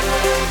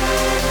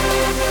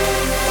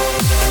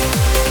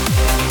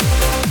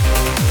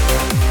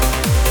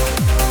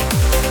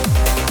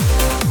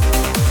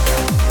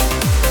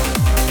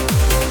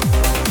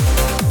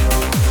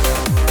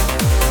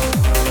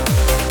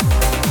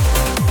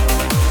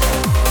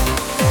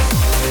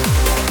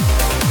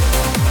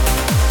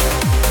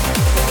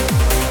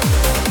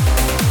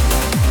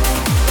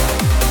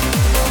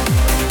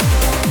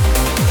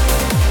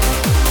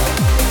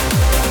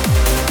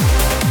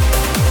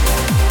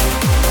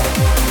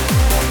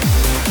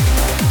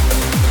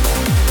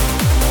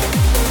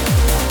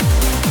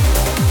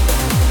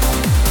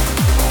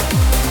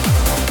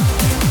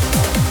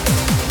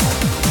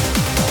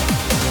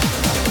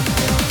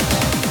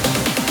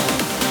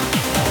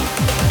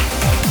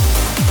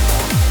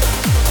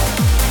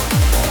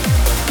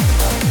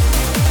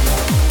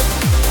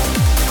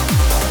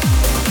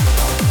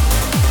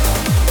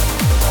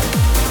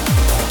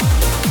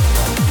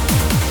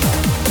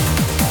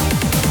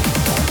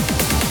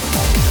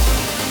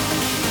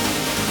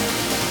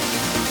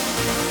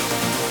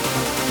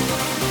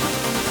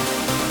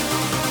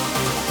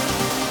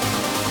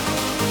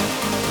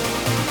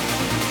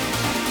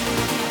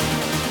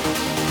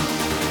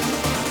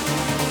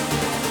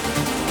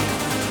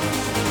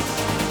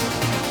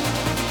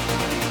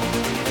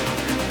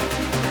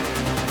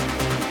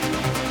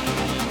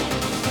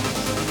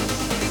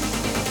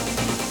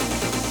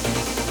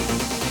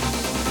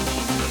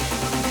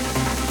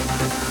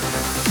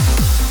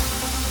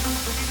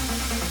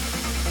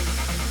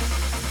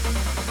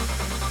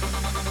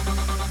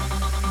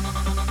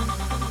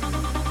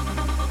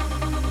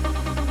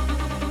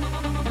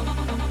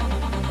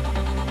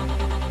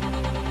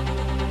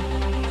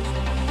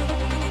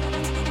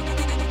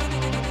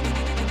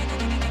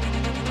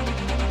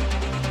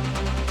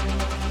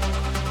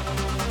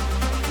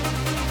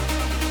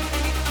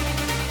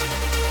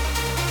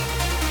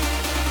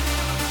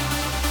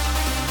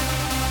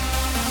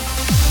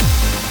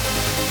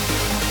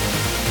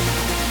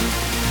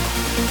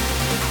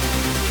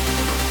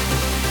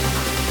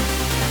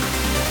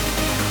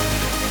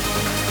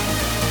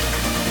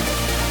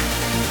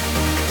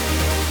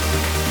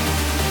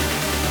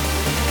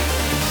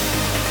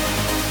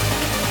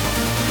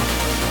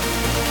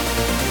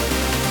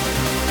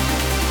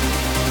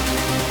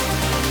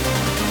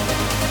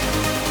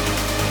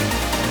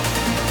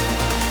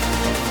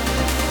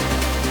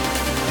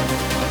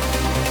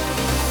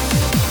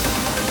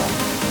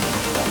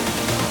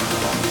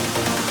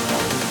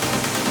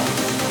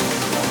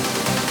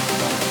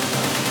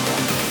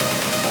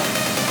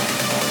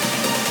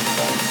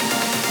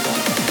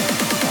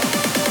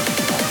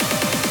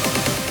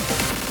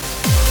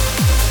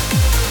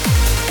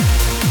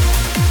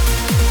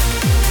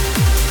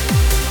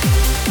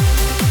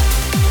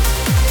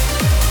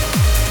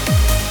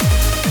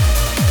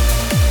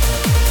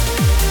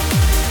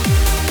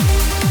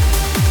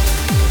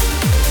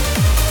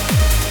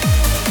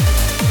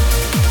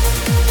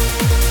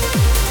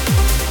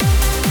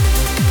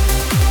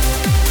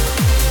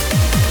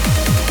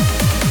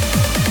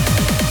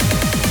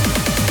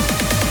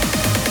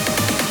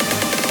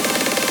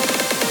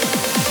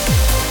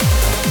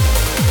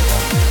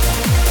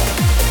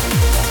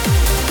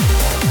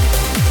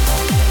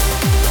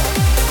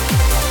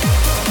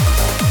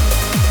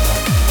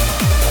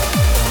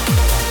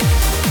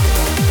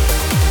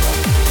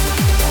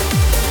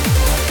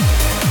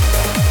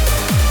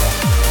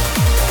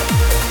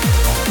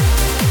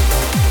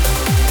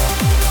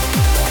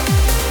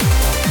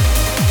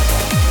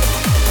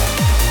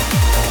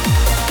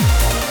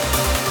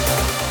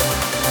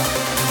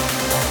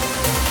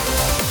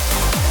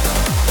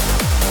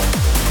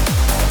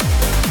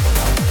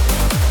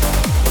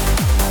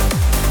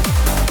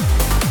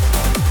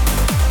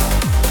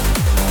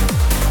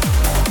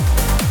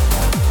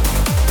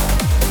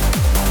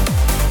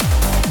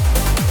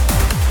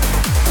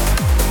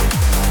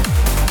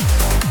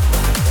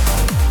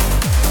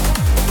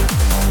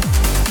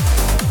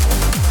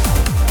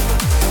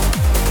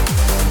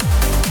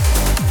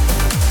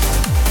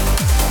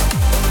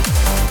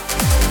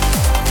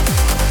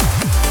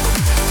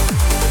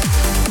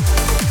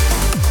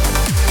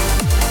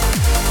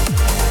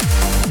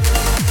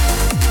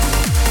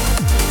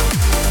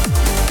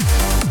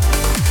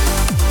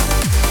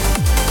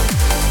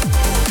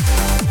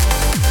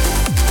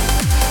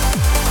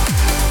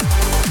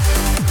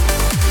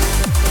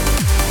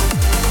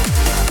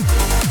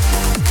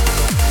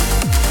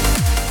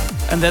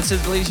 And that's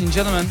it, ladies and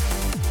gentlemen.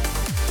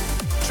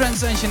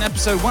 Trancescension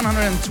episode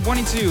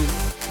 122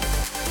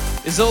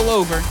 is all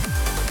over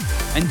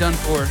and done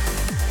for.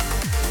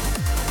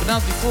 But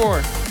not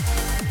before.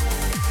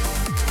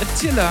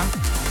 Attila,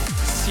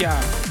 Sia,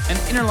 and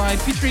Innerlight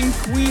featuring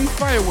Queen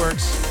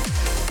Fireworks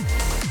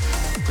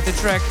with the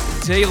track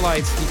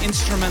Daylight, the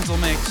instrumental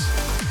mix.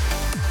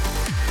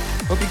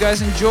 Hope you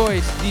guys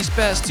enjoyed these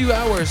past 2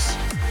 hours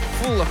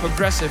full of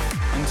progressive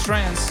and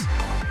trance.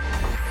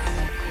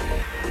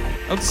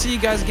 Hope to see you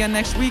guys again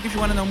next week. If you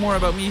want to know more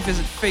about me,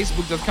 visit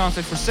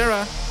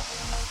facebook.com/forsera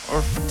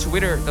or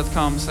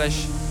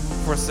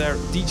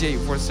twitter.com/DJ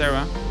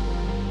Forsera.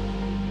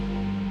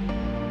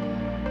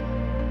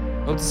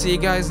 Hope to see you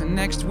guys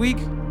next week.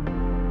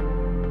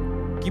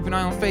 Keep an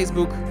eye on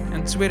Facebook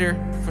and Twitter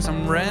for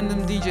some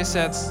random DJ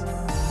sets.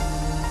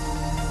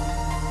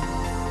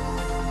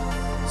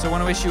 So I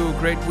want to wish you a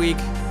great week.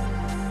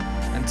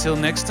 Until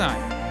next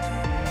time.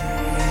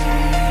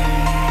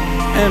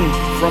 And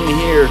from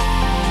here,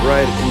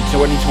 right in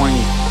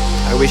 2020,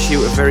 I wish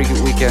you a very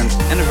good weekend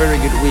and a very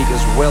good week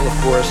as well,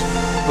 of course.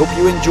 Hope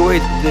you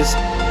enjoyed this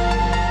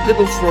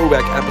little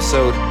throwback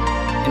episode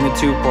in the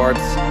 2-part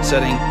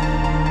setting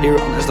here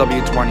on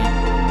SW20.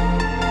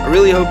 I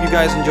really hope you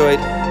guys enjoyed,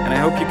 and I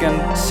hope you can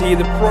see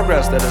the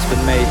progress that has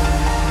been made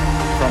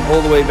from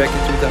all the way back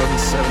in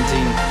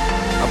 2017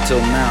 up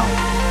till now,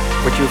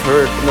 what you've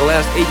heard in the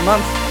last 8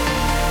 months.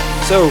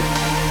 So,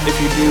 if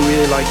you do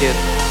really like it,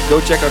 go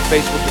check out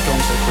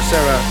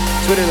facebook.com/forsera,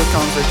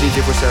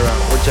 twitter.com/DJ Forsera,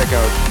 or check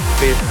out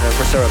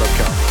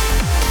forsera.com.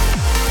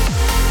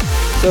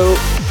 So,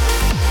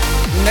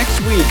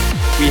 next week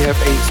we have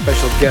a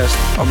special guest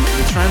on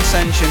the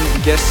Trancescension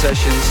guest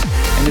sessions,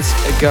 and it's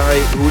a guy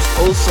who's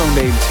also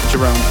named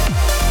Jerome,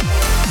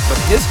 but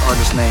his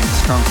artist name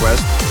is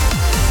Conquest.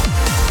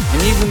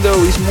 And even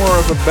though he's more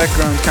of a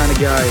background kind of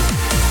guy,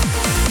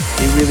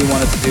 he really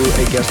wanted to do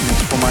a guest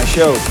mix for my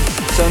show.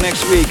 So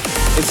next week,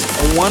 it's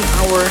a 1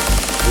 hour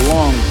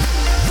long,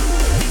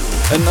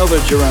 another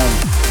Jerome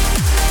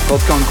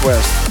called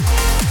Conquest.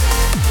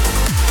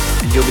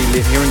 And you'll be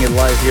hearing it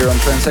live here on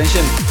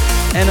Trancescension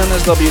and on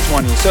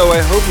SW20. So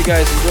I hope you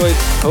guys enjoyed,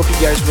 hope you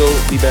guys will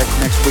be back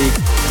next week,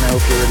 and I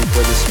hope you're ready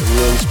for this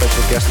really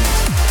special guest mix.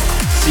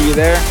 See you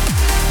there.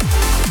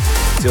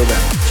 Till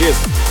then, cheers.